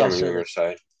 He's Yeah. on the So younger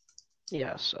side.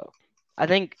 yeah. So I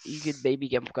think you could maybe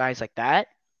get guys like that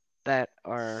that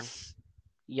are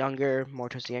younger, more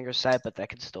towards the younger side, but that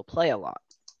can still play a lot.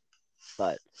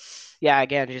 But yeah,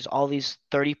 again, just all these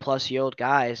 30-plus-year-old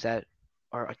guys that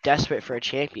are desperate for a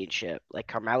championship. Like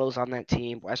Carmelo's on that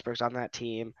team, Westbrook's on that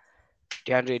team,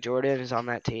 DeAndre Jordan is on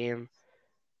that team.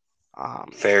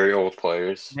 Um, Very old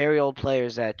players, very old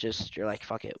players that just you're like,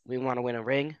 fuck it, we want to win a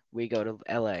ring, we go to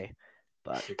LA.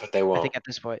 But but they I won't. think at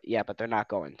this point, yeah, but they're not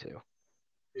going to.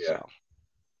 Yeah, So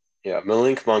yeah.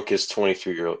 Malik Monk is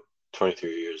 23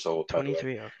 years old, by the way.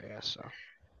 23, okay, yeah, so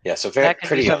Yeah, so very that could be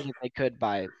pretty young. something they could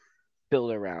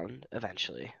build around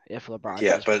eventually if LeBron Yeah,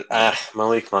 does but perform.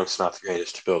 Malik Monk's not the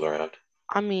greatest to build around.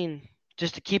 I mean,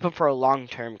 just to keep him for a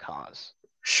long-term cause.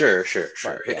 Sure, sure, But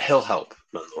sure. yeah, He'll help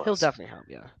he'll nonetheless. definitely help.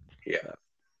 Yeah, Yeah. but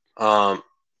Um,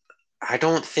 I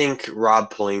don't think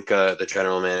Rob Pelinka, the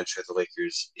general manager of the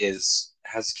Lakers, is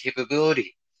has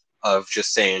capability of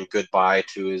just saying goodbye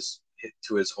to his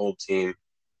old team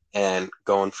and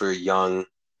going for a young,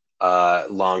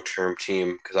 long term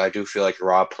team. Because I do feel like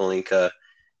Rob Pelinka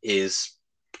is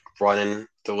running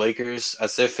the Lakers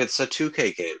as if it's a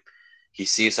 2K game. He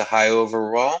sees a high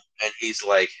overall and he's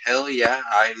like, hell yeah,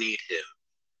 I need him.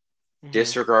 hmm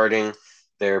Disregarding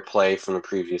their play from the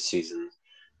previous season,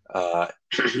 uh,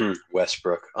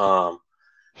 Westbrook.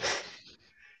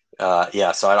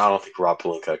 Yeah, so I don't think Rob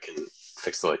Pelinka can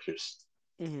fix the Lakers.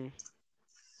 hmm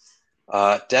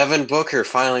Devin Booker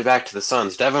finally back to the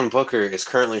Suns. Devin Booker is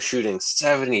currently shooting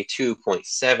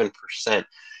 72.7%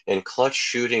 in clutch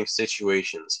shooting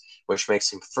situations, which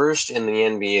makes him first in the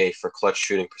NBA for clutch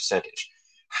shooting percentage.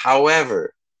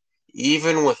 However,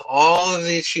 even with all of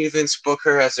the achievements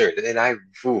Booker has earned, and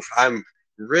I'm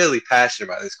really passionate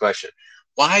about this question.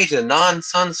 Why do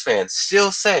non-Suns fans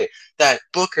still say that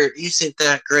Booker isn't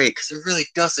that great? Because it really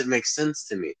doesn't make sense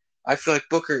to me. I feel like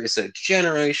Booker is a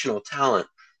generational talent.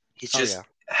 He Oh yeah, just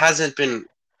hasn't been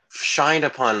shined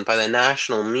upon by the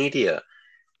national media.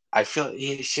 I feel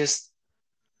he's just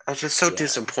I'm just so yeah.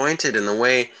 disappointed in the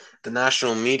way the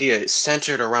national media is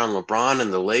centered around LeBron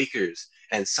and the Lakers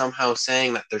and somehow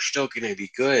saying that they're still going to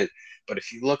be good. But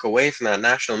if you look away from that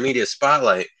national media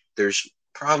spotlight, there's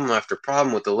problem after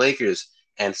problem with the Lakers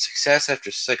and success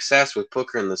after success with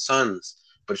Booker and the Suns,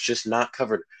 but it's just not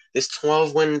covered. This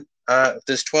 12 win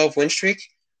streak,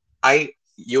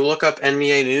 you look up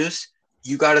NBA news,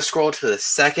 you got to scroll to the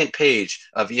second page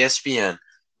of ESPN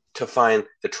to find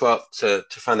to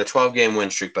find the 12 game win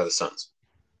streak by the Suns.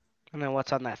 And then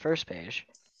what's on that first page?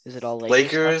 Is it all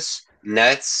Lakers stuff? Lakers,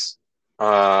 Nets,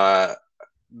 uh,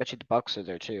 Bet you the Bucks are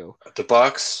there too. the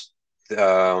Bucks, the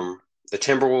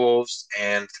Timberwolves,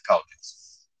 and the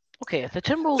Pelicans. Okay, if the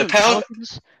Timberwolves The and Pel-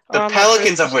 Pelicans are on that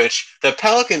first, the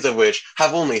Pelicans of which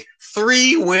have only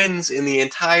 3 wins in the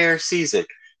entire season.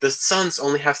 The Suns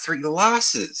only have 3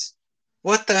 losses.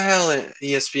 What the hell,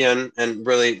 ESPN, and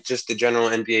really just the general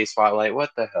NBA spotlight?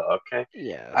 What the hell? Okay,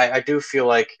 Yeah, I do feel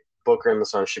like Booker and the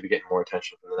Suns should be getting more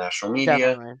attention from the national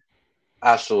media. definitely.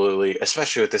 Absolutely,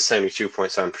 especially with the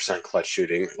 72.7% clutch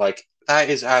shooting. Like that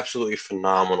is absolutely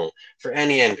phenomenal for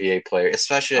any NBA player,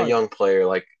 especially a Oh young player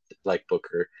like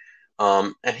Booker.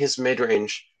 And his mid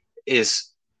range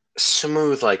is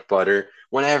smooth like butter.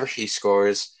 Whenever he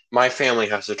scores, my family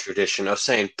has a tradition of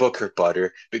saying Booker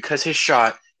butter because his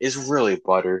shot is really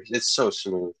butter. It's so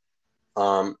smooth.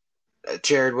 Um,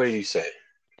 Jared, what do you say?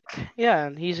 yeah,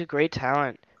 and he's a great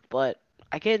talent, but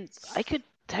I could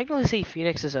technically say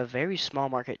Phoenix is a very small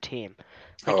market team.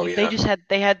 Like Oh they yeah, just had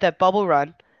that bubble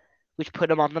run, which put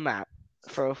them on the map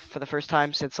for the first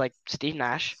time since like Steve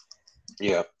Nash.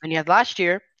 yeah, And you had last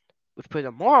year, which put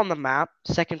them more on the map.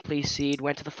 Second place seed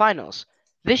went to the finals.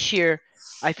 This year,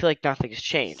 I feel like nothing's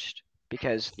changed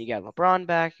because you got LeBron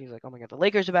back. He's like, oh my god, the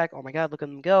Lakers are back. Oh my god, look at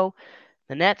them go.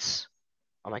 The Nets,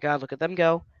 oh my god, look at them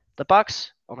go. The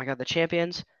Bucks, oh my god, the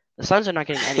champions. The Suns are not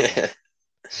getting anything.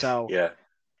 So yeah,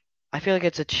 I feel like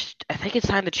I think it's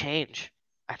time to change.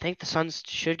 I think the Suns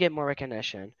should get more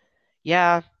recognition.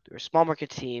 Yeah, they're a small market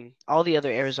team. All the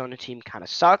other Arizona team kind of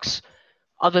sucks,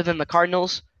 other than the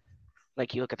Cardinals.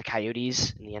 Like you look at the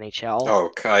Coyotes in the NHL, Oh,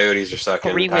 Coyotes are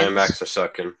sucking. three wins, Diamondbacks are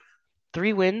sucking.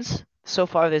 3 wins so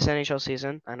far this NHL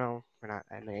season. I know we're not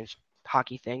an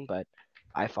hockey thing, but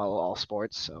I follow all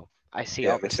sports, so I see Yeah,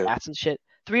 all the me too. stats and shit.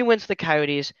 3 wins for the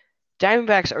Coyotes.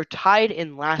 Diamondbacks are tied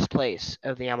in last place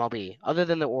of the MLB, other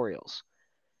than the Orioles.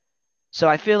 So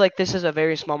I feel like this is a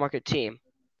very small market team,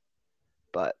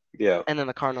 but Yeah. and then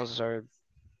the Cardinals are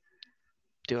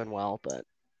doing well, but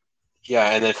Yeah,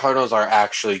 and the Cardinals are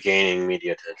actually gaining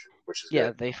media attention, which is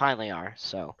yeah, good. they finally are.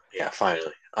 So Yeah,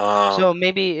 finally. so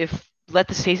maybe if let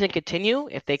the season continue,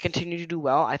 if they continue to do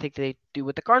well, I think they do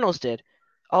what the Cardinals did.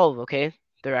 Oh, okay,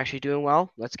 they're actually doing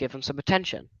well. Let's give them some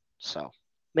attention. So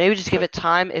maybe just give So it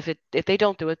time. If they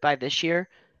don't do it by this year,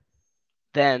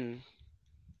 then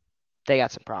they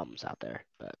got some problems out there.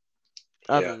 But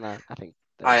other yeah, than that, I think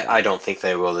they're I okay. don't think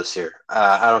they will this year.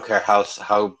 I don't care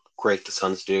how great the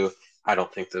Suns do. I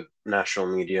don't think the national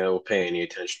media will pay any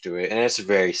attention to it, and it's a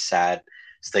very sad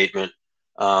statement.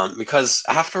 Because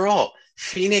after all,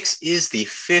 Phoenix is the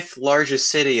fifth largest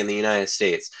city in the United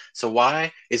States. So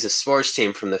why is a sports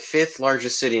team from the fifth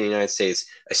largest city in the United States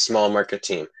a small market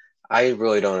team? I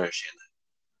really don't understand.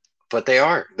 But they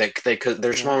are.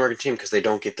 They're a Yeah, small market team because they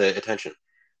don't get the attention.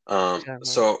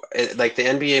 exactly. Like the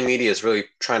NBA media is really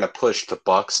trying to push the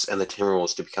Bucks and the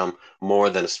Timberwolves to become more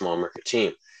than a small market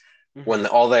team Hmm. when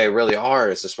all they really are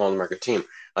is a small market team.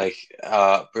 Like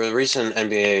the recent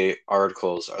NBA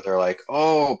articles are they're like,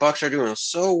 oh, Bucks are doing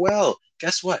so well.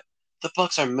 Guess what? The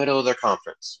Bucks are middle of their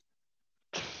conference.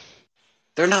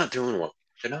 They're not doing well.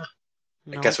 They're not.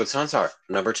 And guess No, what Suns are?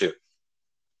 Number two.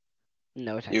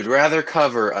 no You'd attention. rather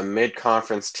cover a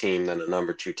mid-conference team than a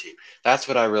number two team. That's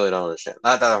what I really don't understand.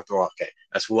 Well, okay,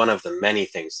 that's one of the many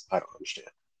things I don't understand.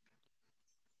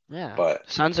 Yeah, But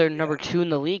Suns are yeah, number 2 in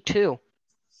the league too,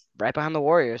 right behind the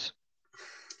Warriors.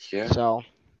 yeah. So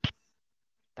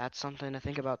that's something to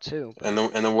think about too. But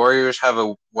And the Warriors have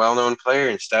a well-known player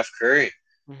in Steph Curry.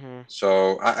 hmm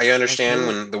So I and understand too,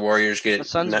 when the Warriors the get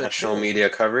Suns would national too. media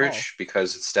Oh, coverage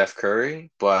because it's Steph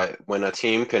Curry, but when a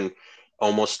team can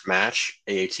almost match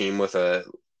a team with a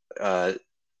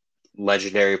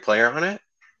legendary player on it,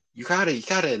 you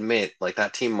gotta admit like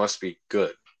that team must be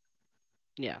good.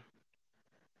 yeah,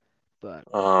 but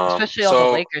Um, especially all the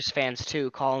so Lakers fans too,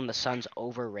 calling the Suns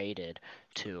overrated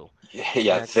too.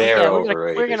 yeah, Like, oh they're yeah,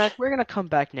 overrated. we're gonna come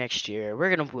back next year.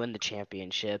 We're gonna win the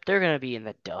championship. They're gonna be in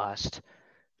the dust.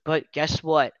 But guess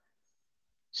what?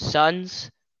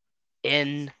 Suns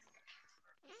in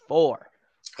 4.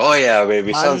 Oh yeah,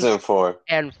 baby, Suns Suns in four.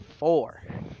 and 4.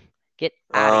 Get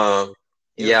out of here. Um,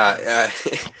 Irresponsible. yeah,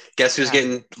 guess Get who's out of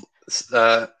here. getting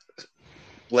uh,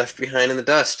 left behind in the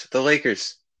dust? The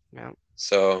Lakers. No,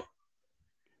 So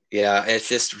yeah, it's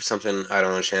just something I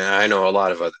don't understand. I know a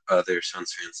lot of other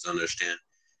Suns fans don't understand.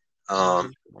 Suns Um,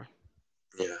 in 4.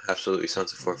 yeah, absolutely,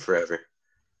 Suns for forever.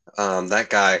 That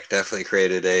guy definitely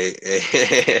created a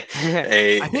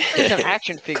I think there's an a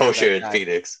action figure of that culture in guy.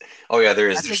 Phoenix. Oh yeah, there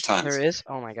is. I There's think there tons. is.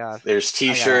 Oh my god. There's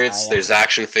I T-shirts. There's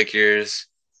action figures.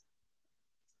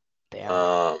 damn.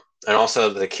 Um, and also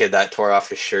the kid that tore off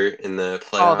his shirt in the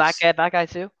Oh, playoffs. that guy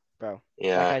too, bro.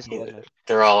 That Yeah, guy's a legend.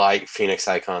 they're all like Phoenix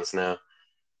icons now.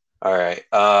 All right.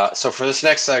 So for this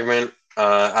next segment,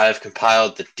 I have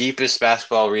compiled the deepest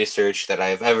basketball research that I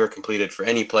have ever completed for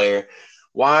any player.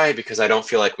 Why? Because I don't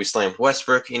feel like we slammed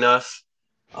Westbrook enough.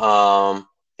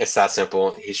 It's that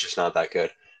simple. He's just not that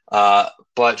good.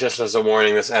 But just as a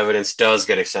warning, this evidence does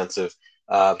get extensive.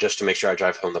 just to make sure I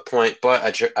drive home the point.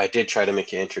 But I did try to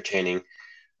make it entertaining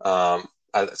to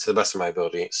the best of my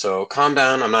ability. So calm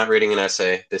down. I'm not reading an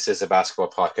essay. This is a basketball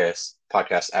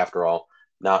podcast after all,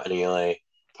 not an ELA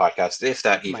podcast, if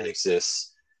that even Might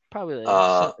exists. probably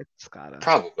Uh, so it's gotta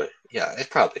Probably. Yeah, it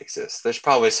probably exists. There's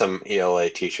probably some ELA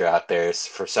teacher out there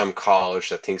for some college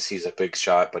that thinks he's a big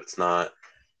shot, but it's not.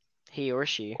 he or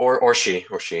she. Or she.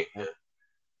 Yeah.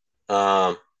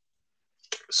 Um,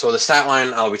 so the stat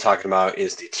line I'll be talking about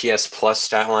is the TS plus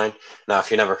stat line. Now,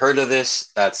 if you never heard of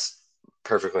this, that's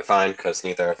perfectly fine because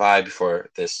neither have I before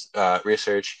this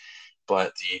research.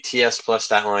 But the TS plus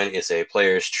stat line is a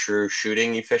player's true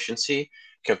shooting efficiency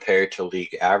compared to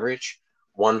league average.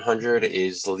 100 Mhm.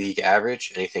 is league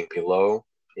average. Anything below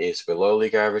is below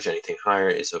league average. Anything higher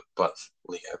is above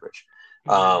league average.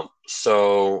 Mhm.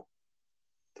 So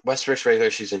Westbrook's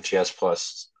regular season TS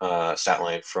plus stat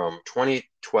line from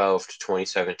 2012 to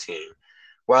 2017,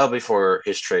 well before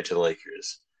his trade to the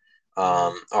Lakers,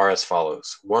 Mhm. are as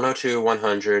follows: 102,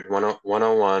 100,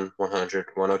 101, 100,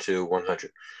 102,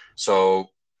 100.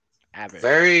 So Average.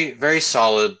 very, very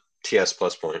solid TS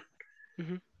plus point.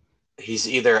 Mhm. He's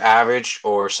either average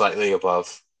or slightly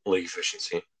above league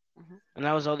efficiency. And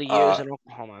that was all the years Uh, in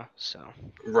Oklahoma. So.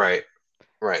 right,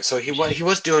 right. So he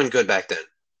was doing good back then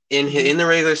Mhm. in the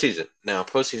regular season. Now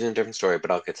postseason, different story,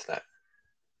 but I'll get to that.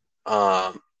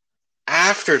 Um,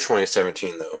 After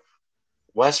 2017, though,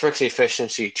 Westbrook's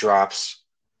efficiency drops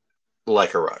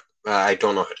like a rock. I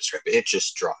don't know how to describe it. It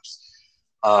just drops.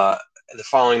 Uh, the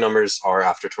following numbers are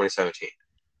after 2017: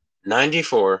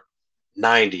 94,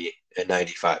 90, and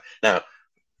 95. Now,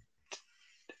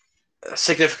 a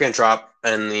significant drop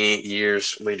in the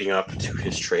years leading up to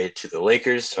his trade to the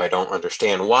Lakers, so I don't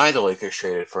understand why the Lakers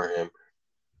traded for him.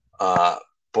 Uh,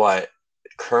 but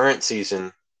current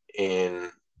season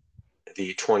in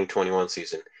the 2021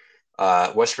 season,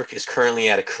 Westbrook is currently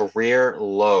at a career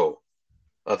low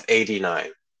of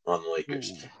 89 on the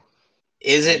Lakers. Ooh.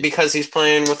 Is it Yikes. because he's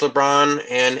playing with LeBron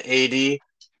and AD?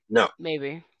 No,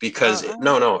 Maybe. because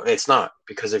no, it's not.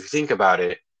 Because if you think about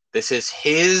it, this is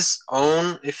his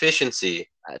own efficiency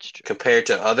That's true. compared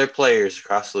to other players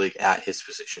across the league at his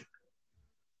position.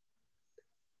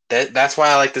 That's why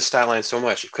I like this stat line so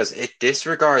much because it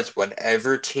disregards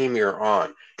whatever team you're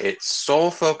on. Its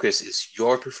sole focus is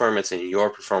your performance and your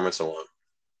performance alone.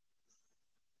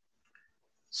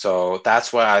 So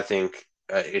that's why I think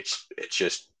it's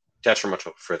just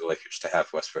detrimental for the Lakers to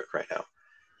have Westbrook right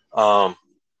now.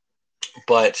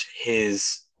 But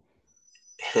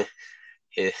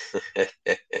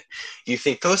you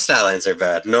think those stat lines are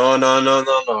bad? No, no, no,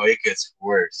 no, no. It gets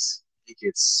worse. It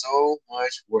gets so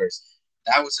much worse.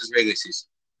 That was his regular season.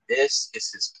 This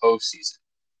is his postseason.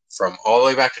 From all the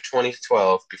way back to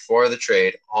 2012, before the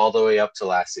trade, all the way up to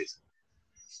last season.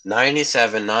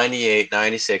 97, 98,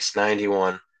 96,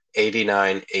 91,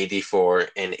 89, 84,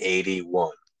 and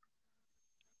 81.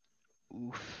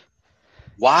 Oof.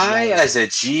 Why, as a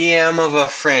Yikes. GM of a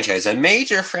franchise, a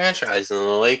major franchise in the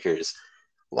Lakers,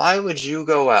 why would you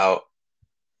go out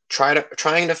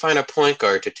trying to find a point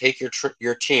guard to take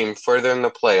your team further in the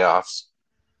playoffs?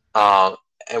 Uh,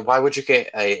 and why would you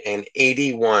get an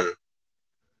 81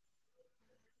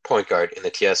 point guard in the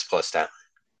TS plus stat?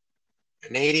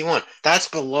 An 81. That's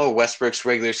below Westbrook's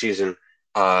regular season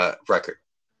record.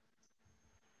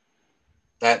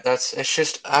 That's it's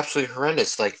just absolutely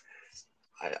horrendous. Like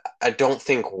I don't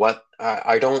think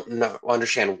I don't know,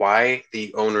 understand why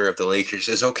the owner of the Lakers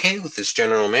is okay with this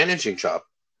general managing job.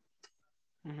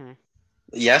 Mhm.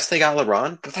 Yes, they got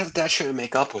LeBron, but that shouldn't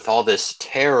make up with all this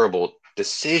terrible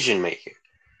decision making.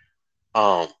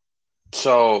 Um,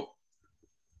 so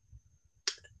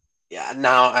yeah,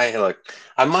 now I look.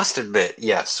 I must admit,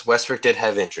 yes, Westbrook did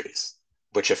have injuries,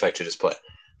 which affected his play,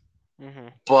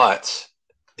 Mhm. but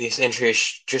these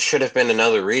injuries just should have been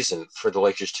another reason for the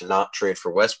Lakers to not trade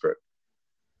for Westbrook.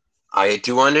 I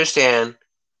do understand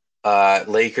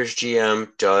Lakers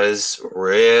GM does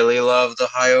really love the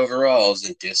high overalls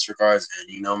and disregards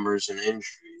any numbers and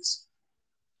injuries.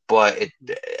 But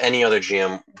any other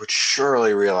GM would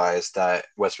surely realize that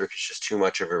Westbrook is just too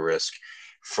much of a risk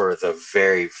for the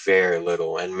very, very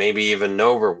little and maybe even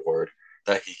no reward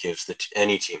that he gives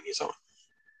any team he's on.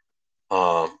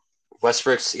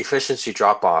 Westbrook's efficiency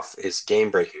drop off is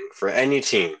game breaking for any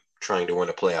team trying to win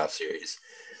a playoff series,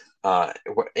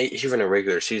 even a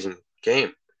regular season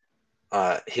game.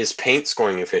 His paint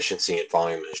scoring efficiency and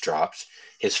volume has dropped.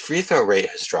 His free throw rate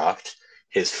has dropped.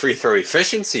 His free throw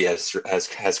efficiency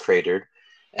has cratered.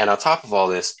 And on top of all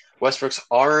this, Westbrook's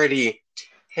already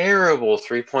terrible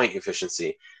 3 point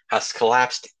efficiency has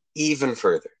collapsed even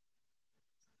further.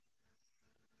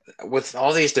 With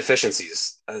all these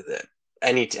deficiencies,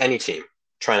 any team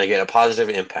trying to get a positive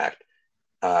impact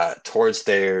towards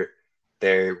their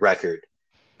record,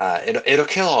 it'll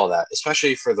kill all that,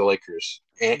 especially for the Lakers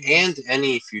Hmm. and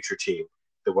any future team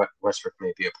that Westbrook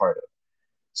may be a part of.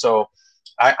 So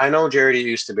I know Jared, you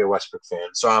used to be a Westbrook fan,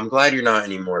 so I'm glad you're not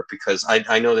anymore because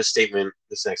I know this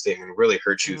next statement really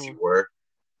hurts you if Hmm. you were.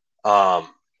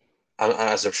 Um,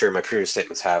 as I'm sure my previous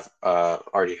statements have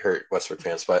already hurt Westbrook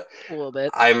fans, but A little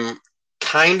bit. I'm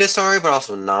kind of sorry, but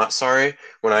also not sorry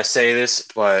when I say this.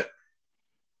 But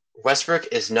Westbrook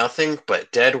is nothing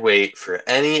but dead weight for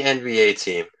any NBA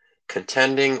team,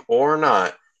 contending or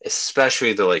not,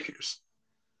 especially the Lakers.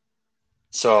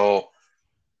 So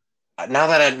now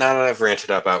that I've ranted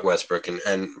about Westbrook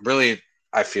and really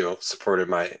I feel supported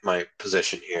my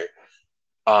position here,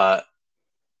 uh,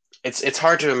 it's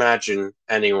hard to imagine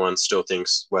anyone still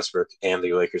thinks Westbrook and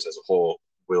the Lakers as a whole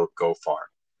will go far.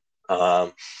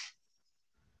 Um,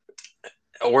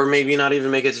 or maybe not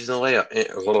even make it to the layup.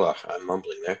 Hold on, I'm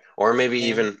mumbling there. Or maybe Yeah.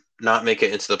 even not make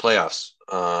it into the playoffs.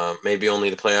 Maybe only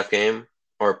the playoff game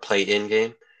or play-in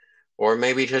game, or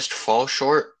maybe just fall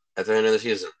short at the end of the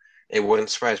season. It wouldn't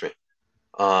surprise me.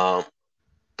 Um,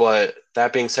 but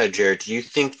that being said, Jared, do you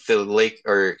think the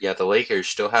Lakers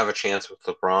still have a chance with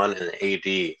LeBron and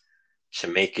AD to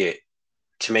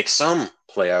make some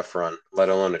playoff run, let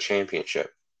alone a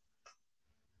championship?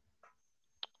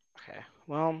 Okay.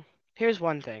 Well, here's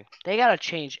one thing. They gotta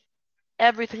change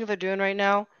everything they're doing right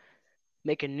now.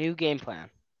 Make a new game plan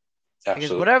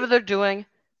because Absolutely. whatever they're doing,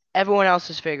 everyone else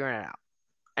is figuring it out.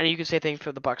 And you can say things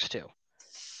for the Bucks too.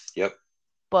 Yep.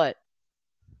 But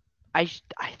I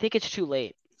think it's too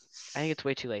late. I think it's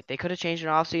way too late. They could have changed in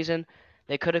off season.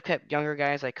 They could have kept younger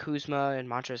guys like Kuzma and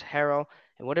Montrezl Harrell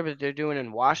and whatever they're doing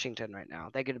in Washington right now.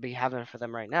 They could be having for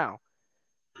them right now.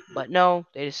 Mhm. But no,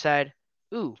 they decide,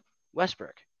 ooh,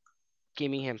 Westbrook,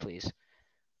 give me him, please.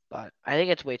 But I think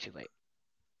it's way too late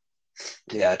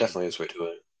to Yeah, do it it. definitely is way too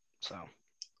late. So,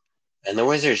 And the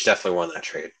Wizards definitely won that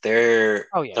trade. They're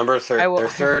oh yeah, number I third. will. They're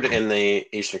third in the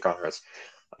Eastern Conference,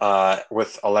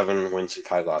 with 11 wins and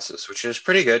 5 losses, which is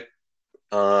pretty good.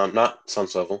 Not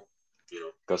Suns level,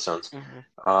 go Suns.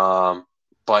 Mhm. Um,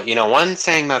 but one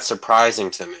thing that's surprising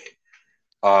to me,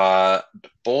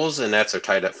 Bulls and Nets are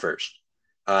tied up first.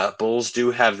 Bulls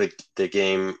do have the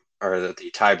game or the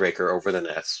tiebreaker over the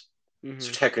Nets,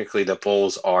 so Mhm. technically the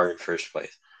Bulls are in first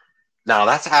place. Now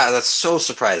that's so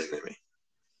surprising to me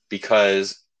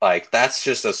because like that's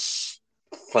just a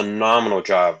phenomenal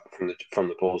job from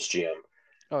the Bulls GM,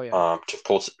 Oh yeah.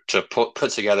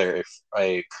 put together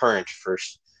a current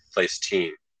first place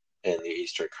team in the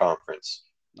Eastern Conference.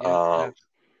 Yeah. Um,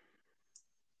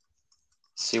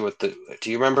 see what the do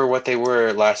you remember what they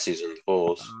were last season? The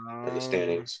Bulls in the Um,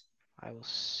 standings. I will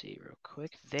see real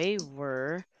quick. They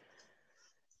were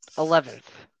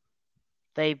 11th.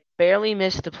 They barely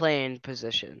missed the playing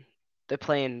position. The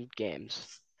playing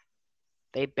games.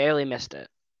 They barely missed it.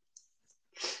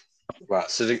 Wow.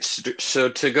 So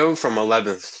to go from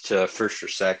 11th to first or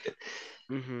second,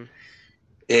 Mhm.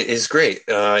 it is great.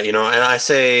 And I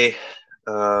say,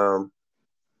 um,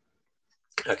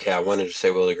 okay, I wanted to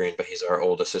say Willie Green, but he's our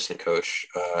old assistant coach,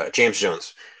 James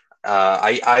Jones.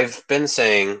 I've been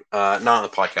saying, not on the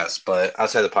podcast, but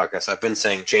outside the podcast, I've been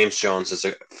saying James Jones is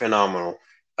a phenomenal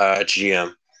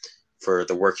GM for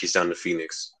the work he's done to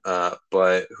Phoenix.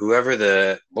 But whoever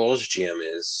the Bulls GM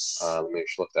is, let me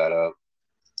just look that up.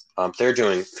 They're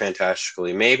doing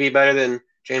fantastically. Maybe better than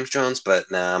James Jones, but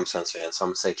nah, I'm a Suns fan, so I'm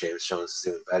gonna say James Jones is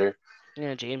doing better.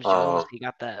 Yeah, James Jones, Um, he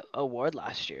got that award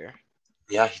last year.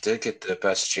 yeah, he did get the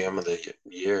best GM of the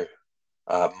year.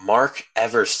 Mark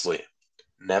Eversley.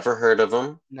 Never heard of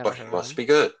him, Never but he heard of must him. be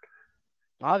good.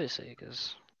 Obviously,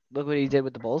 because look what he did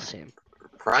with the Bulls team.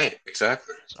 Right,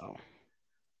 exactly. So,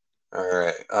 All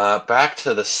right. Back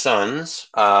to the Suns.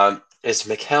 Is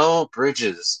Mikal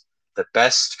Bridges the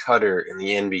best cutter in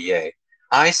the NBA?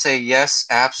 I say yes,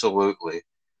 absolutely.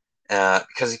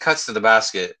 Because he cuts to the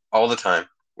basket all the time,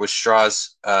 which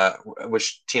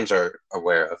teams are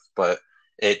aware of, but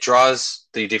it draws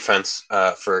the defense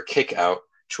for a kick out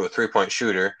to a 3-point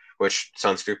shooter, which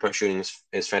Suns 3-point shooting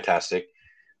is fantastic.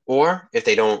 Or if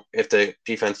the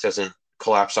defense doesn't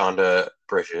collapse onto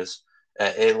Bridges,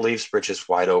 it leaves Bridges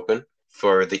wide open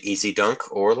for the easy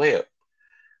dunk or layup.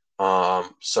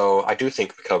 So I do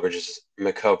think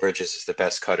Mikal Bridges is the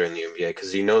best cutter in the NBA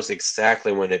because he knows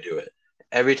exactly when to do it.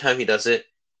 Every time he does it,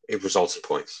 it results in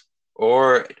points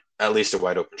or at least a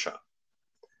wide open shot.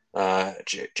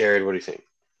 Jared, what do you think?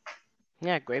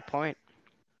 yeah, great point.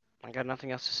 I got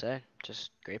nothing else to say.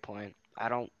 Just great point.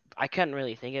 I couldn't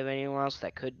really think of anyone else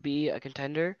that could be a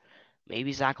contender.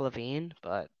 Maybe Zach Levine,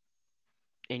 but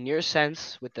in your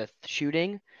sense with the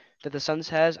shooting that the Suns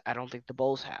has, I don't think the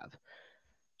Bulls have.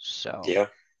 So Yeah.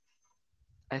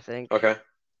 I think Okay.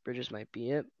 Bridges might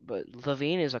be it, but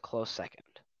Levine is a close second.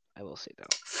 I will say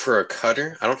though, For a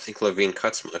cutter, I don't think Levine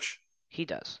cuts much. he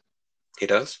does. He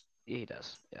does? He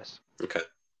does. Yes. Okay.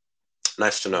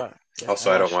 Nice to know. But yeah, I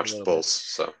Also, I don't watched a watch the little bit. Bulls,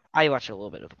 so I watch a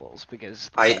little bit of the Bulls because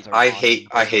the I Suns are I on and hate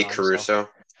the I Bulls are hate on. So Caruso.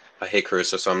 I hate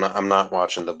Caruso, so I'm not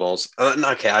watching the Bulls.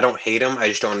 Okay, I don't hate him. I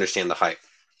just don't understand the hype.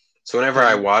 So whenever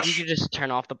I then you watch, could just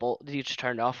turn off the Bull. You just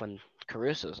turn it off when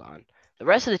Caruso's on. The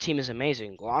rest of the team is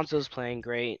amazing. Lonzo's playing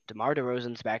great. DeMar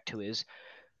DeRozan's back to his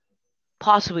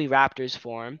possibly Raptors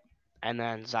form, and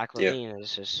then Zach yeah, Levine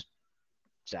is just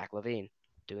Zach Levine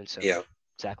doing some yeah,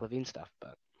 Zach Levine stuff.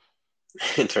 But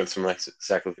in terms of like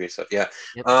Zach LaVine stuff, yeah.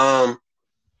 yep, Um,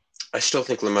 I still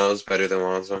think Lamelo's better than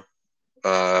Lonzo.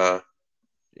 Uh,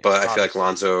 yeah, but I feel like obviously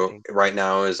it's a better Lonzo team. right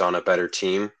now is on a better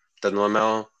team than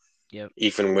Lamelo, Yep.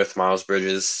 even with Miles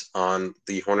Bridges on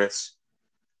the Hornets.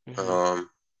 Mhm. Um,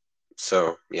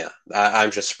 so yeah,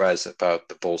 I'm just surprised about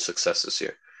the Bulls' successes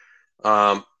here.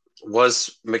 Um,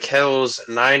 was Mikel's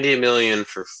 90 million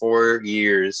for 4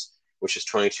 years, which is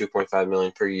 22.5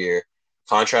 million per year,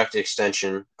 contract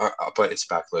extension, but it's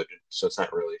backloaded, so it's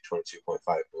not really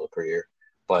 22.5 million per year.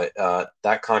 But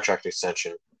that contract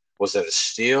extension, was it a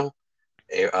steal,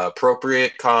 a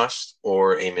appropriate cost,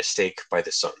 or a mistake by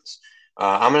the Suns?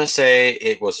 I'm going to say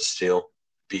it was a steal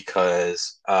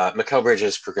because Mikal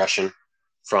Bridges' progression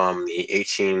from the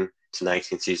 18 to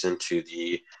 19 season to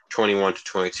the 21 to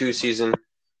 22 season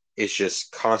is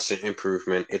just constant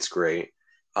improvement. It's great.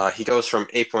 He goes from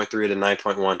 8.3 to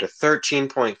 9.1 to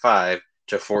 13.5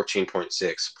 to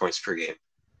 14.6 points per game.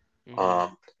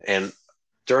 Mhm. And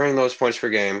during those points per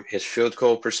game, his field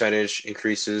goal percentage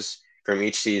increases from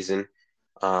each season.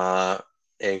 Uh,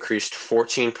 it increased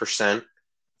 14%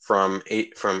 from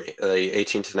the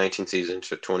 18 to 19 season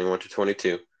to 21 to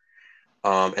 22.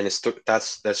 And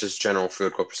that's his general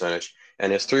field goal percentage.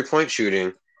 And his 3-point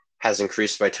shooting has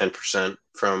increased by 10%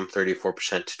 from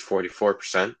 34% to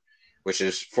 44%, which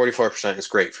is 44% is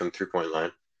great from the 3-point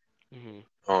line. Mhm.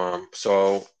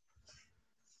 So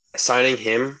assigning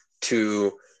him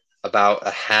to about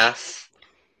a half,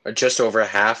 or just over a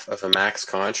half of a max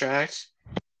contract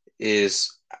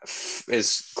is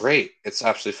is great. It's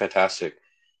absolutely fantastic,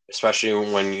 especially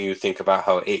when you think about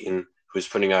how Aiton, who's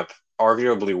putting up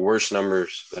arguably worse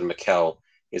numbers than Mikel,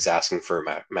 is asking for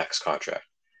a max contract.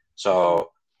 Mhm.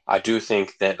 So I do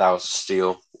think that that was a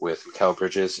steal with Mikel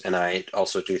Bridges, and I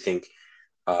also do think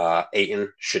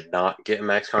Aiton should not get a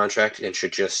max contract and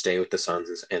should just stay with the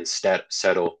Suns and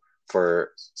settle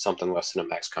for something less than a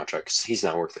max contract because he's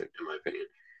not worth it, in my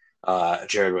opinion.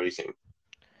 Jared, what do you think?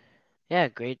 Yeah,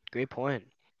 great point.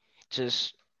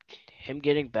 Just him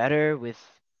getting better with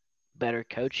better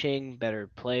coaching, better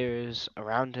players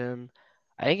around him.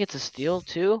 I think it's a steal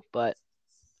too, but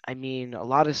I mean, a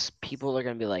lot of people are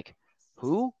gonna be like,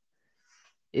 "Who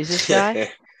is this guy?"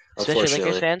 Especially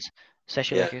Lakers Unfortunately, fans,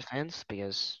 especially yeah. Lakers fans,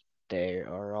 because they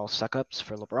are all suck ups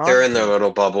for They're LeBron. in their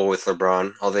little bubble with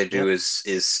LeBron. All they do Yep, is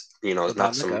not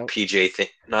LeBron the some goat.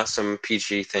 not some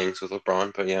PG things with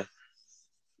LeBron, but yeah.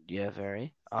 Yeah,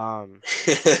 very. um,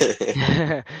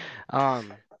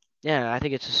 yeah, I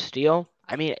think it's a steal.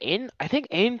 I mean, I think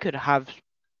Aiden could have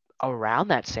around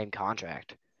that same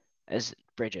contract as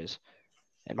Bridges,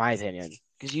 in my opinion.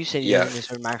 Because you said he Yeah, doesn't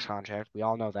deserve max contract. We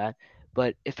all know that.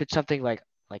 But if it's something like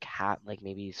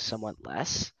maybe somewhat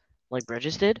less, like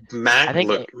Bridges did, I Mac. think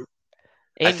Look,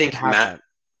 I Aiden could think have Matt. that.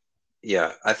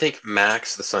 Yeah, I think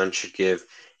Max the Sun should give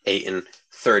Aiton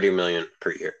 30 million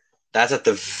per year. That's at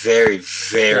the very,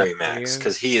 Yeah, very per max year.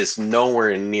 because he is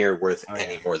nowhere near worth Oh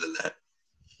any yeah. more than that.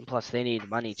 And plus, they need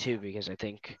money too because I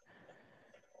think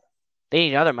they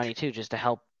need other money too just to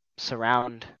help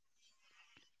surround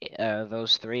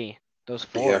those three, those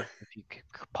Yeah, four. If you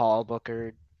Paul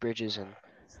Booker, Bridges, and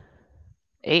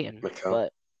Aiden. Mikel.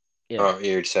 But yeah, Oh,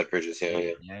 you already said Bridges. Yeah,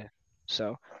 Aiden, yeah, yeah.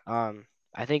 So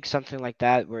I think something like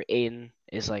that where Aiden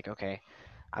is like, okay,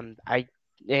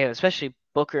 yeah, especially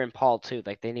Booker and Paul too.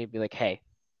 Like they need to be like, hey,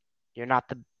 you're not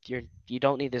the you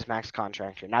don't need this max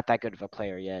contract. You're not that good of a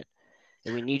player yet,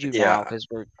 and we need you now yeah, because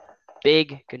we're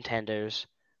big contenders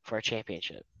for a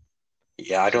championship.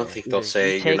 yeah. I don't So think they'll either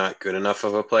you say you're take not good enough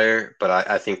of a player, but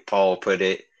I think Paul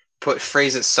will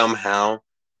phrase it somehow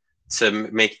to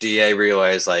make Da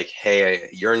realize like, hey,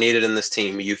 you're needed in this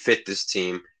team. You fit this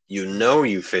team. You know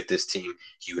you fit this team.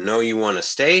 You know you want to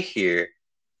stay here,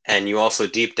 and you also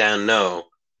deep down know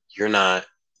you're not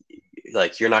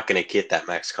you're not going to get that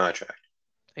max contract.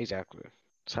 exactly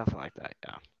something like that.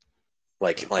 Yeah.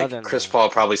 Like But like other than Chris that, Paul yeah.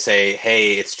 probably say,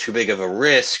 hey, it's too big of a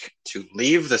risk to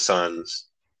leave the Suns,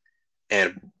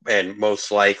 and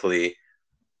most likely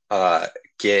uh,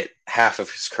 get half of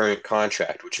his current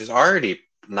contract, which is already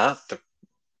not the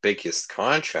biggest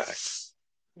contract.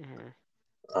 Hmm.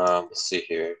 Let's see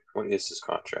here. What is his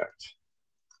contract?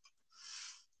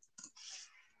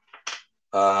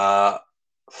 Uh,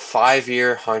 5 year,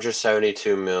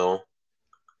 172 mil.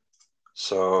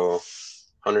 So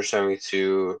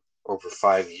 172 over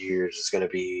 5 years is going to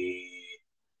be.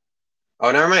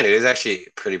 Oh, never mind. It is actually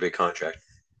a pretty big contract.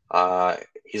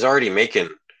 He's already making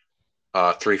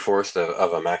 3/4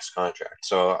 of a max contract.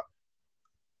 So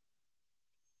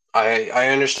I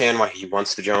understand why he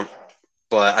wants to jump,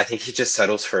 but I think he just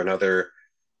settles for another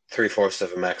 3/4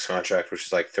 of a max contract, which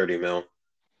is like 30 mil.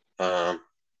 Um,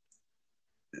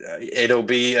 it'll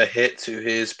be a hit to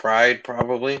his pride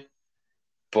probably,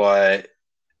 but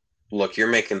look, you're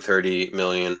making 30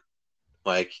 million.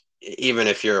 Like even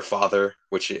if you're a father,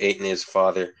 which Aiton is a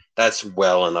father, that's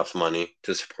well enough money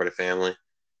to support a family.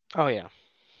 Oh yeah.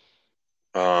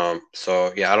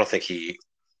 So yeah, I don't think he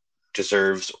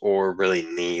deserves or really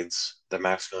needs the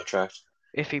max contract.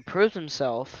 If he proves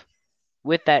himself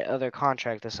with that other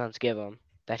contract the Suns give him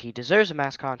that he deserves a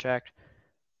max contract,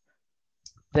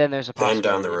 then there's a Then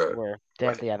down the possibility road, where then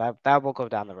right, yeah that will go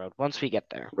down the road. Once we get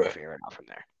there, we'll right, figure it out from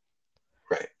there.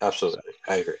 right, So. absolutely,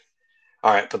 I agree.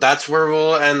 All right, but that's where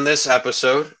we'll end this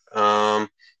episode.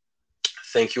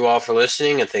 Thank you all for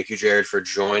listening, and thank you, Jared, for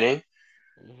joining.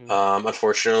 Hmm.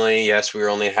 Unfortunately, yes, we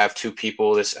only have two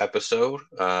people this episode,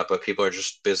 but people are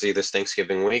just busy this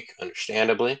Thanksgiving week,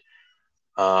 understandably.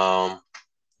 Um,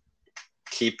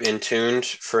 keep in tuned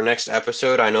for next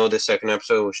episode. I know the second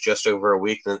episode was just over a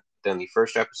week than the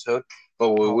first episode,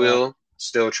 but we Oh yeah. will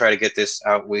still try to get this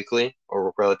out weekly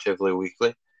or relatively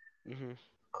weekly.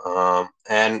 Hmm.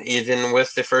 And even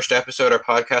with the first episode, our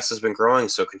podcast has been growing,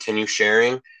 so continue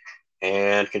sharing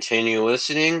and continue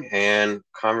listening, and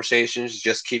conversations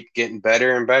just keep getting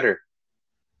better and better.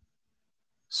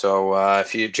 So,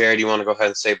 if you, Jared, you want to go ahead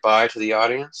and say bye to the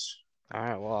audience? All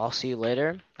right. Well, I'll see you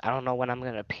later. I don't know when I'm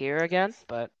gonna appear again,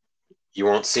 but You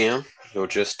won't see him. You'll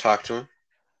just talk to him.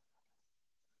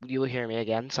 you will hear me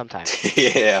again sometime.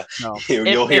 Yeah, No,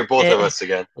 you'll hear both of us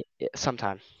again.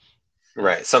 sometime. Mm.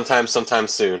 Right, sometime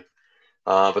soon.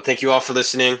 But thank you all for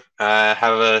listening.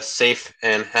 Have a safe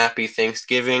and happy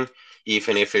Thanksgiving,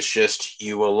 even if it's just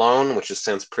you alone, which just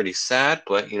sounds pretty sad,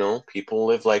 but people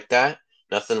live like that.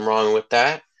 Nothing wrong with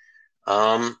that.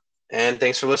 Um, and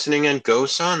thanks for listening, and go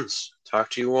Suns. Talk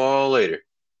to you all later.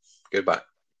 Goodbye.